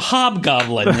 However, the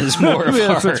Hobgoblin is more of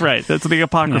yes, that's right. That's the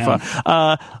Apocrypha.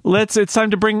 Yeah. It's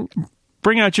time to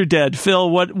bring out your dead. Phil,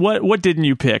 what didn't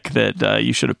you pick that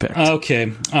you should have picked?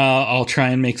 Okay. I'll try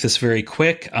and make this very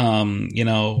quick.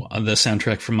 The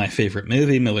soundtrack from my favorite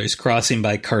movie, Miller's Crossing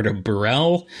by Carter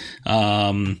Burrell.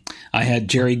 I had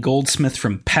Jerry Goldsmith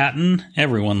from Patton.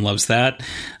 Everyone loves that.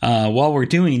 While we're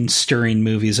doing stirring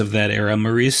movies of that era,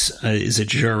 Maurice, is it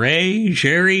Jarre?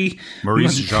 Jerry?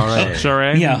 Maurice Jarre.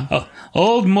 Jarre? Yeah.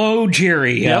 Old Mo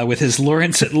Jerry with his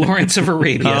Lawrence of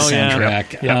Arabia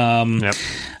soundtrack.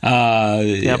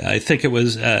 I think it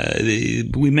was,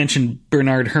 we mentioned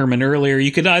Bernard Herrmann earlier.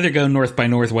 You could either go North by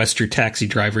Northwest or Taxi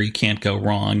Driver. You can't go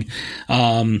wrong.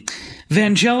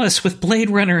 Vangelis with Blade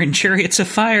Runner and Chariots of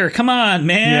Fire. Come on,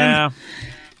 man. Yeah.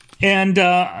 And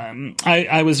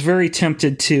I was very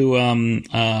tempted to,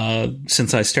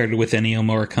 since I started with Ennio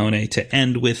Morricone, to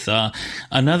end with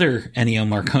another Ennio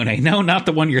Morricone. No, not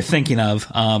the one you're thinking of.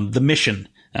 The Mission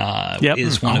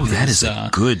is one of his. That is a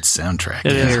good soundtrack.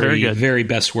 It is very good. Very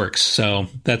best works. So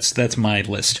that's my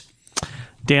list.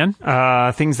 Dan?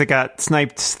 Things that got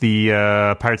sniped, the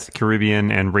Pirates of the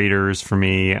Caribbean and Raiders for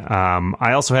me.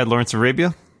 I also had Lawrence of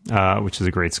Arabia, which is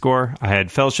a great score. I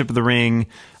had Fellowship of the Ring.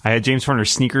 I had James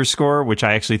Horner's Sneakers score, which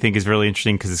I actually think is really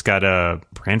interesting because it's got a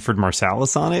Branford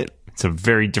Marsalis on it. It's a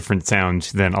very different sound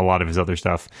than a lot of his other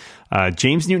stuff.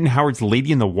 James Newton Howard's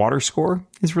Lady in the Water score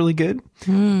is really good.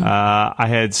 I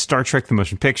had Star Trek The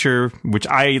Motion Picture, which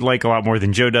I like a lot more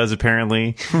than Joe does,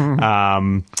 apparently.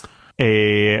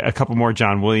 A couple more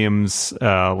John Williams,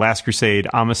 Last Crusade,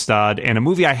 Amistad, and a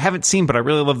movie I haven't seen, but I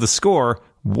really love the score,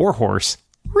 Warhorse.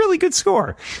 Really good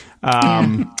score.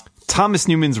 Thomas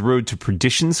Newman's Road to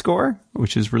Perdition score,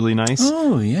 which is really nice.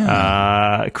 Oh,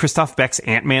 yeah. Christoph Beck's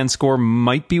Ant-Man score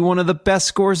might be one of the best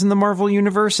scores in the Marvel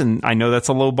Universe, and I know that's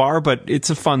a low bar, but it's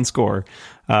a fun score.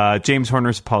 James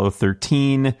Horner's Apollo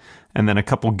 13, and then a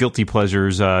couple guilty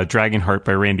pleasures, Dragonheart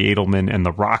by Randy Edelman and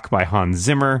The Rock by Hans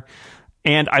Zimmer.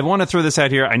 And I want to throw this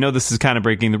out here. I know this is kind of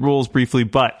breaking the rules briefly,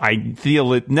 but I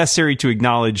feel it necessary to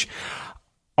acknowledge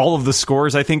all of the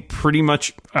scores. I think pretty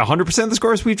much 100% of the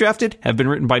scores we've drafted have been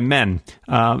written by men.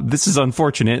 This is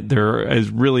unfortunate. There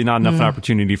is really not enough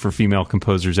opportunity for female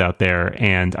composers out there.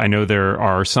 And I know there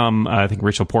are some, I think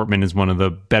Rachel Portman is one of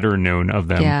the better known of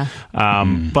them. Yeah.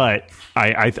 But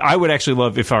I would actually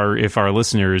love if our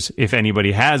listeners, if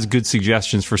anybody has good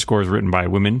suggestions for scores written by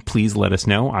women, please let us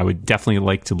know. I would definitely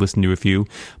like to listen to a few,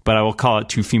 but I will call it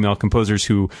two female composers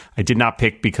who I did not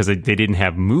pick because they didn't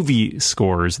have movie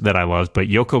scores that I loved, but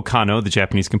Yoko Kanno, the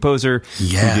Japanese composer, who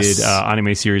did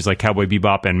anime series like Cowboy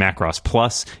Bebop and Macross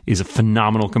Plus, is a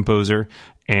phenomenal composer,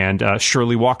 and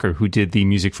Shirley Walker, who did the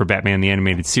music for Batman the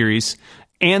Animated Series,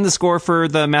 and the score for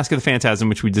The Mask of the Phantasm,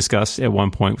 which we discussed at one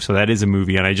point. So that is a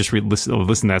movie, and I just listened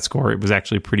to that score. It was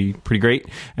actually pretty great,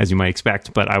 as you might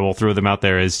expect. But I will throw them out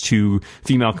there as two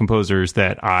female composers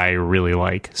that I really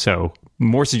like. So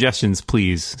more suggestions,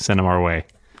 please send them our way.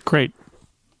 Great.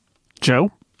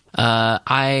 Joe?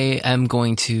 I am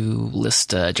going to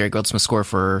list Jerry Goldsmith's score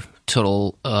for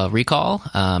Total Recall.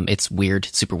 It's weird,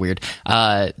 super weird.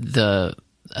 The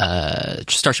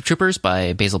Starship Troopers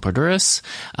by Basil Porduris,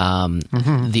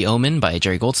 The Omen by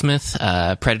Jerry Goldsmith,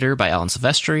 Predator by Alan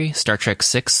Silvestri, Star Trek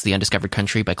VI, The Undiscovered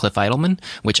Country by Cliff Eidelman,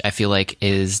 which I feel like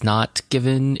is not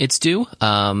given its due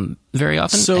very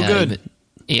often. So good.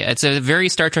 Yeah, it's a very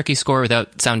Star Trek-y score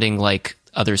without sounding like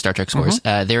other Star Trek scores.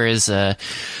 There is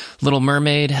Little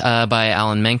Mermaid by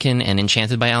Alan Menken and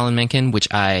Enchanted by Alan Menken, which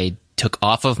I took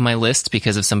off of my list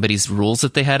because of somebody's rules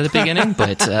that they had at the beginning,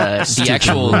 but the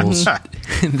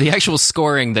actual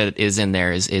scoring that is in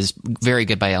there is very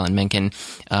good by Alan Menken.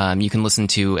 You can listen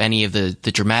to any of the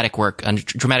dramatic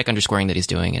underscoring that he's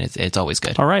doing, and it's always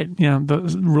good. All right. Yeah, the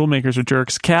rule makers are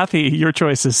jerks. Kathy, your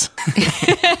choices.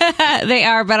 They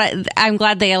are, but I'm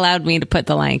glad they allowed me to put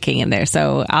The Lion King in there,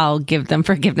 so I'll give them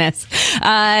forgiveness.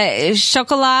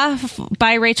 Chocolat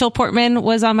by Rachel Portman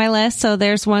was on my list, so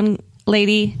there's one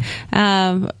lady,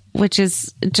 which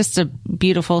is just a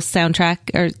beautiful soundtrack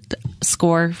or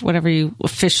score, whatever you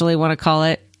officially want to call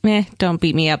it. Don't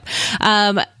beat me up.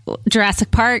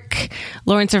 Jurassic Park,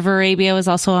 Lawrence of Arabia was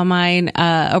also on mine.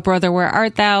 Oh Brother, Where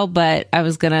Art Thou? But I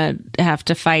was gonna have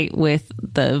to fight with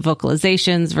the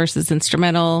vocalizations versus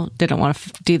instrumental. Didn't want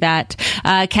to do that.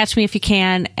 Catch Me If You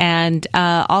Can, and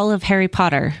all of Harry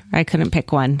Potter. I couldn't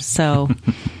pick one, so.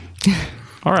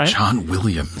 All right. John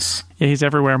Williams. Yeah, he's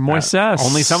everywhere. Moises.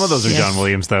 Only some of those are John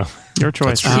Williams, though. Your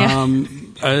choice. Some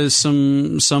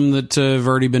that have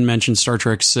already been mentioned. Star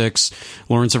Trek VI,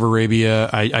 Lawrence of Arabia.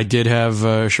 I did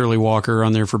have Shirley Walker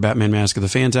on there for Batman Mask of the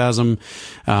Phantasm,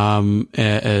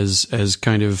 as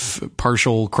kind of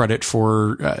partial credit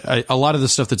for a lot of the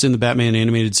stuff that's in the Batman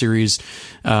animated series.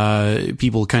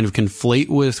 People kind of conflate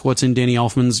with what's in Danny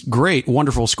Elfman's great,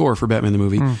 wonderful score for Batman the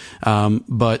movie.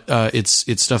 But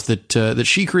it's stuff that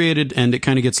she created, and it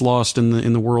kind of gets lost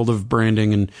in the world of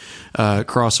branding and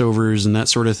crossovers and that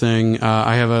sort of thing.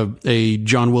 I have a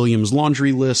John Williams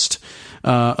laundry list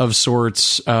of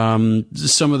sorts. Some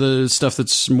of the stuff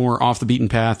that's more off the beaten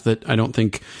path that I don't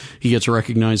think he gets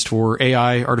recognized for.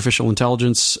 AI, artificial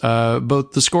intelligence,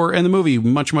 both the score and the movie,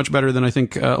 much, much better than I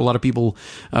think a lot of people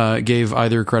gave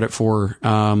either credit for.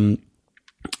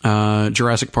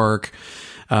 Jurassic Park,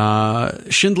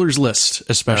 Schindler's List,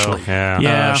 especially.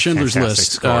 Schindler's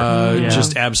List,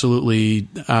 just absolutely.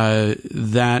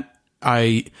 That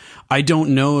I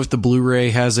don't know if the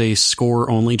Blu-ray has a score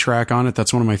only track on it.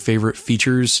 That's one of my favorite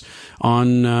features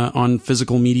on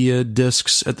physical media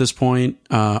discs at this point.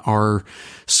 Are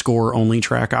score only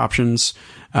track options.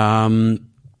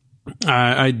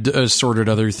 I sorted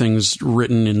other things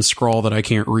written in scrawl that I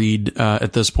can't read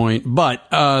at this point, but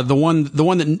the one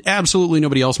that absolutely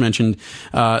nobody else mentioned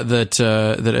that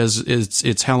as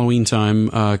it's Halloween time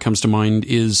comes to mind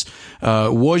is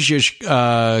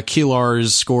Wojciech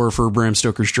Kilar's score for Bram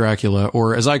Stoker's Dracula,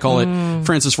 or as I call it,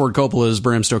 Francis Ford Coppola's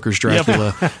Bram Stoker's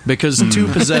Dracula, because two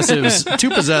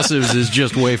possessives is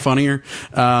just way funnier.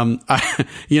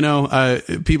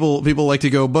 People like to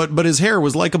go, but his hair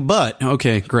was like a butt.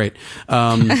 Okay, great.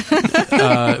 Fine,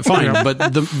 but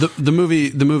the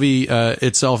movie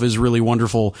itself is really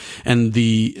wonderful, and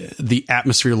the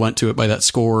atmosphere lent to it by that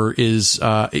score is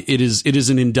it is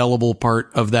an indelible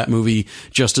part of that movie,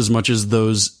 just as much as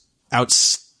those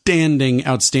outstanding,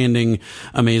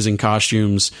 amazing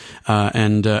costumes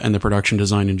and the production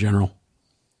design in general.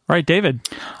 All right, David.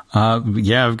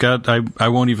 I've got, I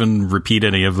won't even repeat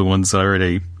any of the ones I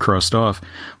already crossed off,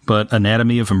 but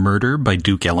Anatomy of a Murder by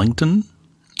Duke Ellington.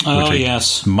 Oh,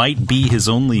 yes. Might be his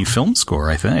only film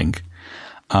score, I think.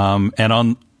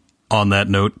 And on that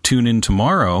note, Tune In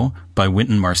Tomorrow by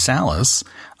Wynton Marsalis.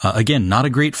 Again, not a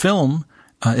great film.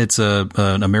 It's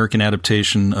an American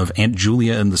adaptation of Aunt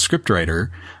Julia and the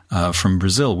Scriptwriter from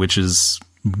Brazil, which is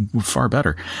far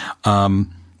better.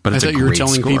 But it's I thought you were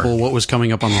telling score. people what was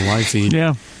coming up on the live feed.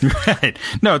 Yeah. Right.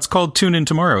 No, it's called Tune In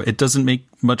Tomorrow. It doesn't make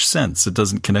much sense. It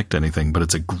doesn't connect to anything, but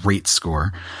it's a great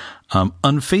score.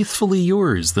 Unfaithfully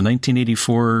Yours, the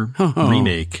 1984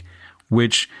 remake,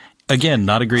 which, again,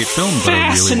 not a great film, but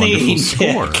a really wonderful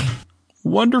score.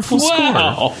 Wonderful score.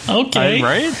 Wow. Okay.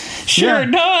 Right? Sure. Yeah.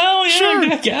 No.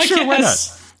 Yeah, Sure. Why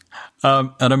guess.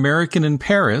 not? An American in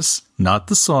Paris, not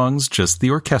the songs, just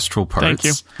the orchestral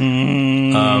parts. Thank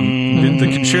you.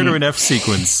 The Concerto in F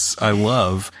sequence, I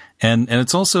love. And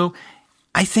it's also,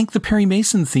 I think the Perry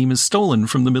Mason theme is stolen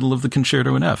from the middle of the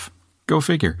Concerto in F. Go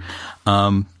figure.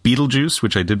 Beetlejuice,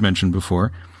 which I did mention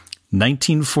before.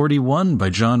 1941 by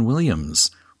John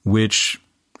Williams, which,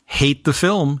 hate the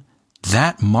film.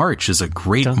 That march is a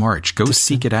great march. Go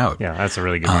seek it out. Yeah, that's a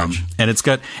really good march. And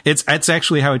it's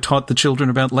actually how I taught the children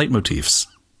about leitmotifs,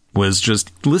 was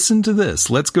just listen to this.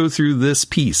 Let's go through this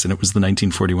piece. And it was the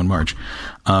 1941 march.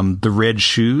 The Red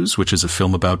Shoes, which is a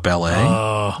film about ballet.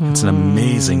 It's an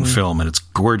amazing film, and it's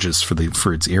gorgeous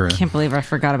for its era. Can't believe I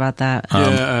forgot about that.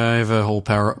 I have a whole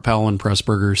Powell and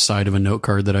Pressburger side of a note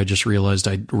card that I just realized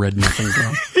I read nothing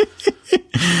from.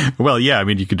 Well, yeah, I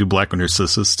mean, you could do Black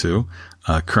Narcissus too.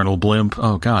 Colonel Blimp.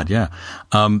 Oh God, yeah.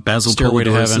 Basil Stairway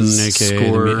to Heaven, Polidorus' aka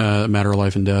score. Matter of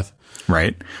Life and Death.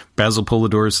 Right. Basil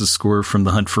Polidorus' score from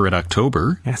The Hunt for Red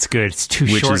October. That's good. It's too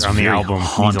which short is on the very album.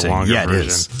 Haunting. Needs a longer Yeah, it version.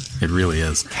 is. It really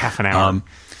is. Half an hour.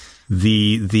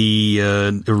 The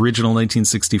original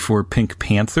 1964 Pink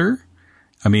Panther.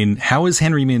 I mean, how is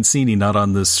Henry Mancini not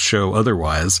on this show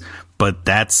otherwise? But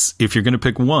that's, if you're going to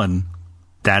pick one,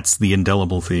 that's the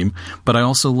indelible theme. But I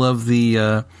also love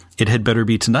the It Had Better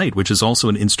Be Tonight, which is also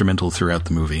an instrumental throughout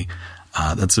the movie.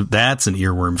 That's an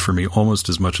earworm for me almost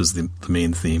as much as the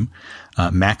main theme.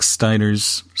 Max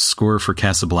Steiner's score for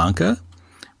Casablanca,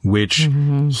 which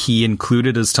he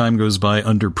included as time goes by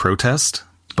under protest,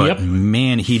 but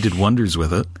man, he did wonders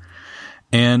with it.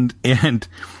 And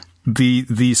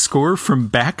the score from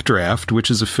Backdraft, which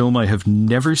is a film I have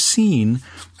never seen,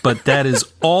 but that is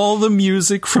all the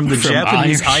music from the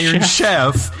Japanese Iron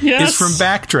Chef is from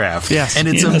Backdraft. Yes. And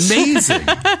it's amazing.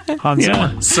 Hans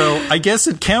Zimmer. So I guess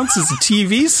it counts as a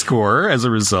TV score as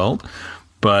a result.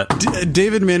 But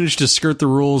David managed to skirt the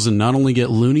rules and not only get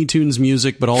Looney Tunes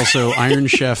music, but also Iron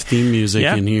Chef theme music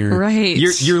in here. Right.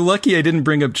 You're lucky I didn't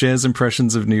bring up Jazz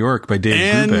Impressions of New York by David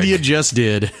And Brubeck. you just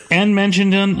did. And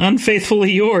mentioned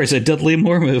Unfaithfully Yours, a Dudley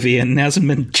Moore movie, and hasn't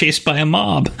been chased by a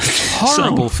mob.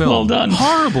 Horrible film. Well done.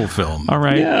 Horrible film. All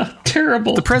right. Yeah,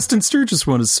 terrible. The Preston Sturges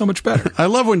one is so much better. I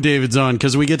love when David's on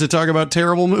because we get to talk about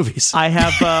terrible movies. I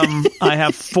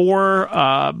have four.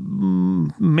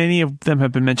 Many of them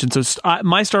have been mentioned. So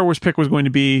my Star Wars pick was going to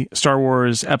be Star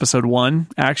Wars Episode 1,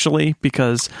 actually,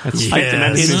 because It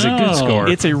is a good score.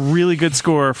 It's a really good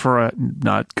score for a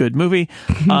not good movie.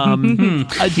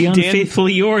 The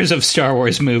Unfaithfully Yours of Star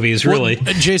Wars movies, really.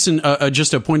 Well, Jason,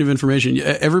 just a point of information.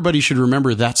 Everybody should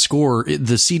remember that score.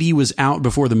 The CD was out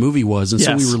before the movie was, and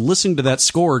so we were listening to that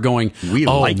score going,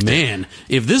 man,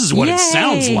 if this is what it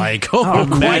sounds like,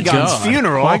 my God.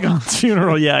 Qui-Gon's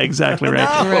funeral, yeah, exactly right.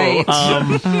 Right.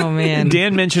 Oh, man.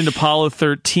 Dan mentioned Apollo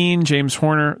 13, James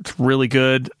Horner. It's really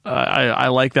good. I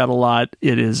like that a lot.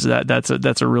 It is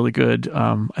that's a really good.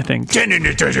 I think. Yep,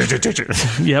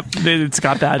 it's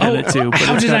got that in it too. But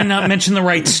How did I not mention the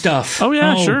right stuff? Oh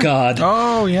yeah, sure. God.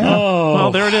 Oh yeah. Oh,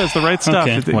 well, there it is. The right stuff.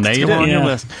 Okay. It's Well, now you on did. your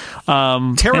list.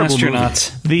 Terrible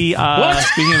astronauts. movie.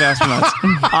 Speaking of astronauts,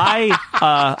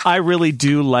 I really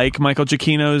do like Michael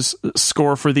Giacchino's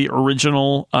score for the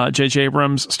original J.J.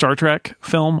 Abrams Star Trek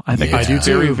film. I think it's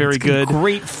very, very good.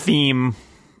 Great theme.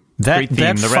 That Great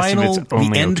theme. The rest of final, it's only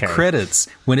the end okay. credits,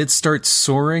 when it starts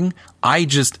soaring,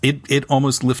 it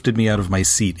almost lifted me out of my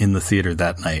seat in the theater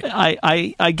that night.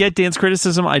 I get Dan's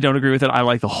criticism. I don't agree with it. I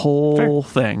like the whole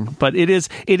thing, but it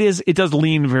does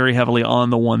lean very heavily on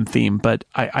the one theme. But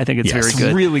I think it's very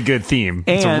good. Really good theme.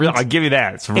 I'll give you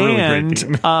that. It's a really great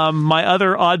theme. My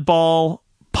other oddball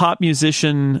pop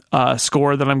musician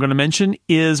score that I'm going to mention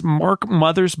is Mark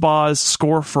Mothersbaugh's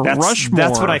score for Rushmore.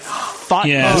 That's what I thought.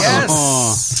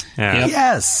 Yes. Yeah.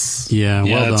 Yes. Yeah,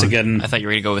 well that's done. a good one. I thought you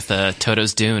were going to go with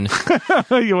Toto's Dune.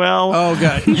 Well, Oh,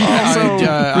 God.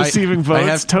 also receiving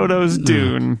votes, Toto's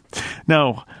Dune.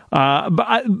 No.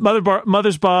 But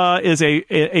Mothersbaugh is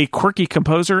a quirky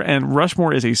composer, and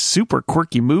Rushmore is a super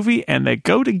quirky movie, and they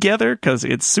go together because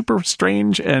it's super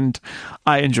strange, and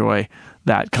I enjoy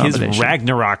that combination. His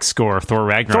Ragnarok score, Thor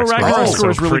Ragnarok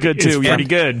score is really good too. It's pretty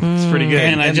good. It's pretty good.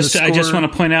 And I just score-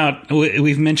 want to point out,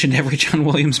 we've mentioned every John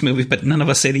Williams movie, but none of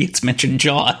us idiots mentioned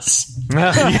Jaws.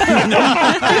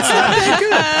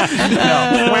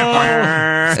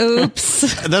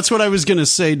 Oops. That's what I was going to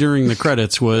say during the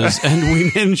credits and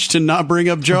we managed to not bring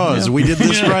up Jaws. We did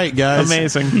this right, guys.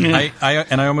 Amazing.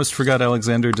 I almost forgot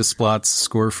Alexander Desplat's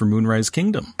score for Moonrise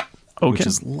Kingdom, which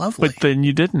is lovely. But then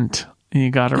you didn't. You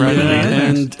got it right at the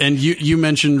end. And you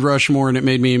mentioned Rushmore, and it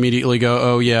made me immediately go,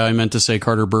 oh, yeah, I meant to say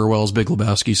Carter Burwell's Big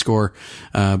Lebowski score,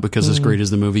 because as great as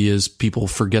the movie is, people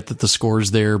forget that the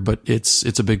score's there, but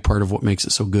it's a big part of what makes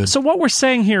it so good. So what we're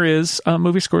saying here is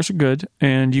movie scores are good,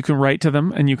 and you can write to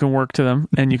them, and you can work to them,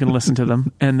 and you can listen to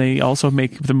them, and they also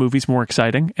make the movies more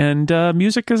exciting. And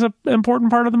music is an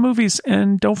important part of the movies,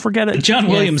 and don't forget it. John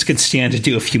Williams could stand to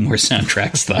do a few more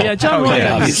soundtracks, though. Yeah, John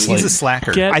Williams. obviously. He's a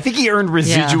slacker. Get- I think he earned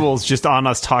residuals just on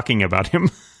us talking about him.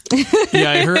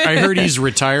 Yeah, I heard he's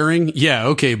retiring. Yeah,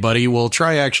 okay, buddy. Well,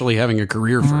 try actually having a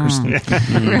career first.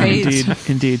 Right.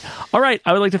 Indeed. All right.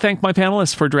 I would like to thank my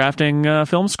panelists for drafting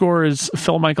film scores.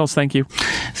 Phil Michaels, thank you.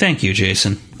 Thank you,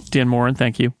 Jason. Dan Morin,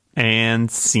 thank you.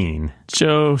 And scene.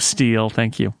 Joe Steele,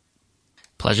 thank you.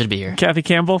 Pleasure to be here. Kathy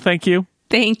Campbell, thank you.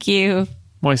 Thank you.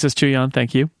 Moises Chuyan,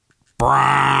 thank you.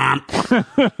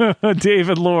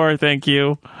 David Lohr, thank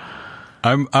you.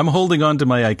 I'm holding on to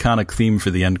my iconic theme for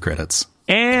the end credits.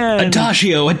 And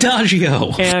Adagio.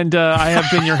 And I have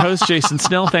been your host, Jason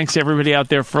Snell. Thanks to everybody out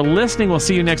there for listening. We'll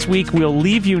see you next week. We'll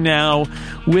leave you now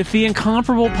with the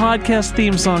incomparable podcast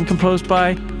theme song composed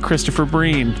by Christopher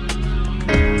Breen.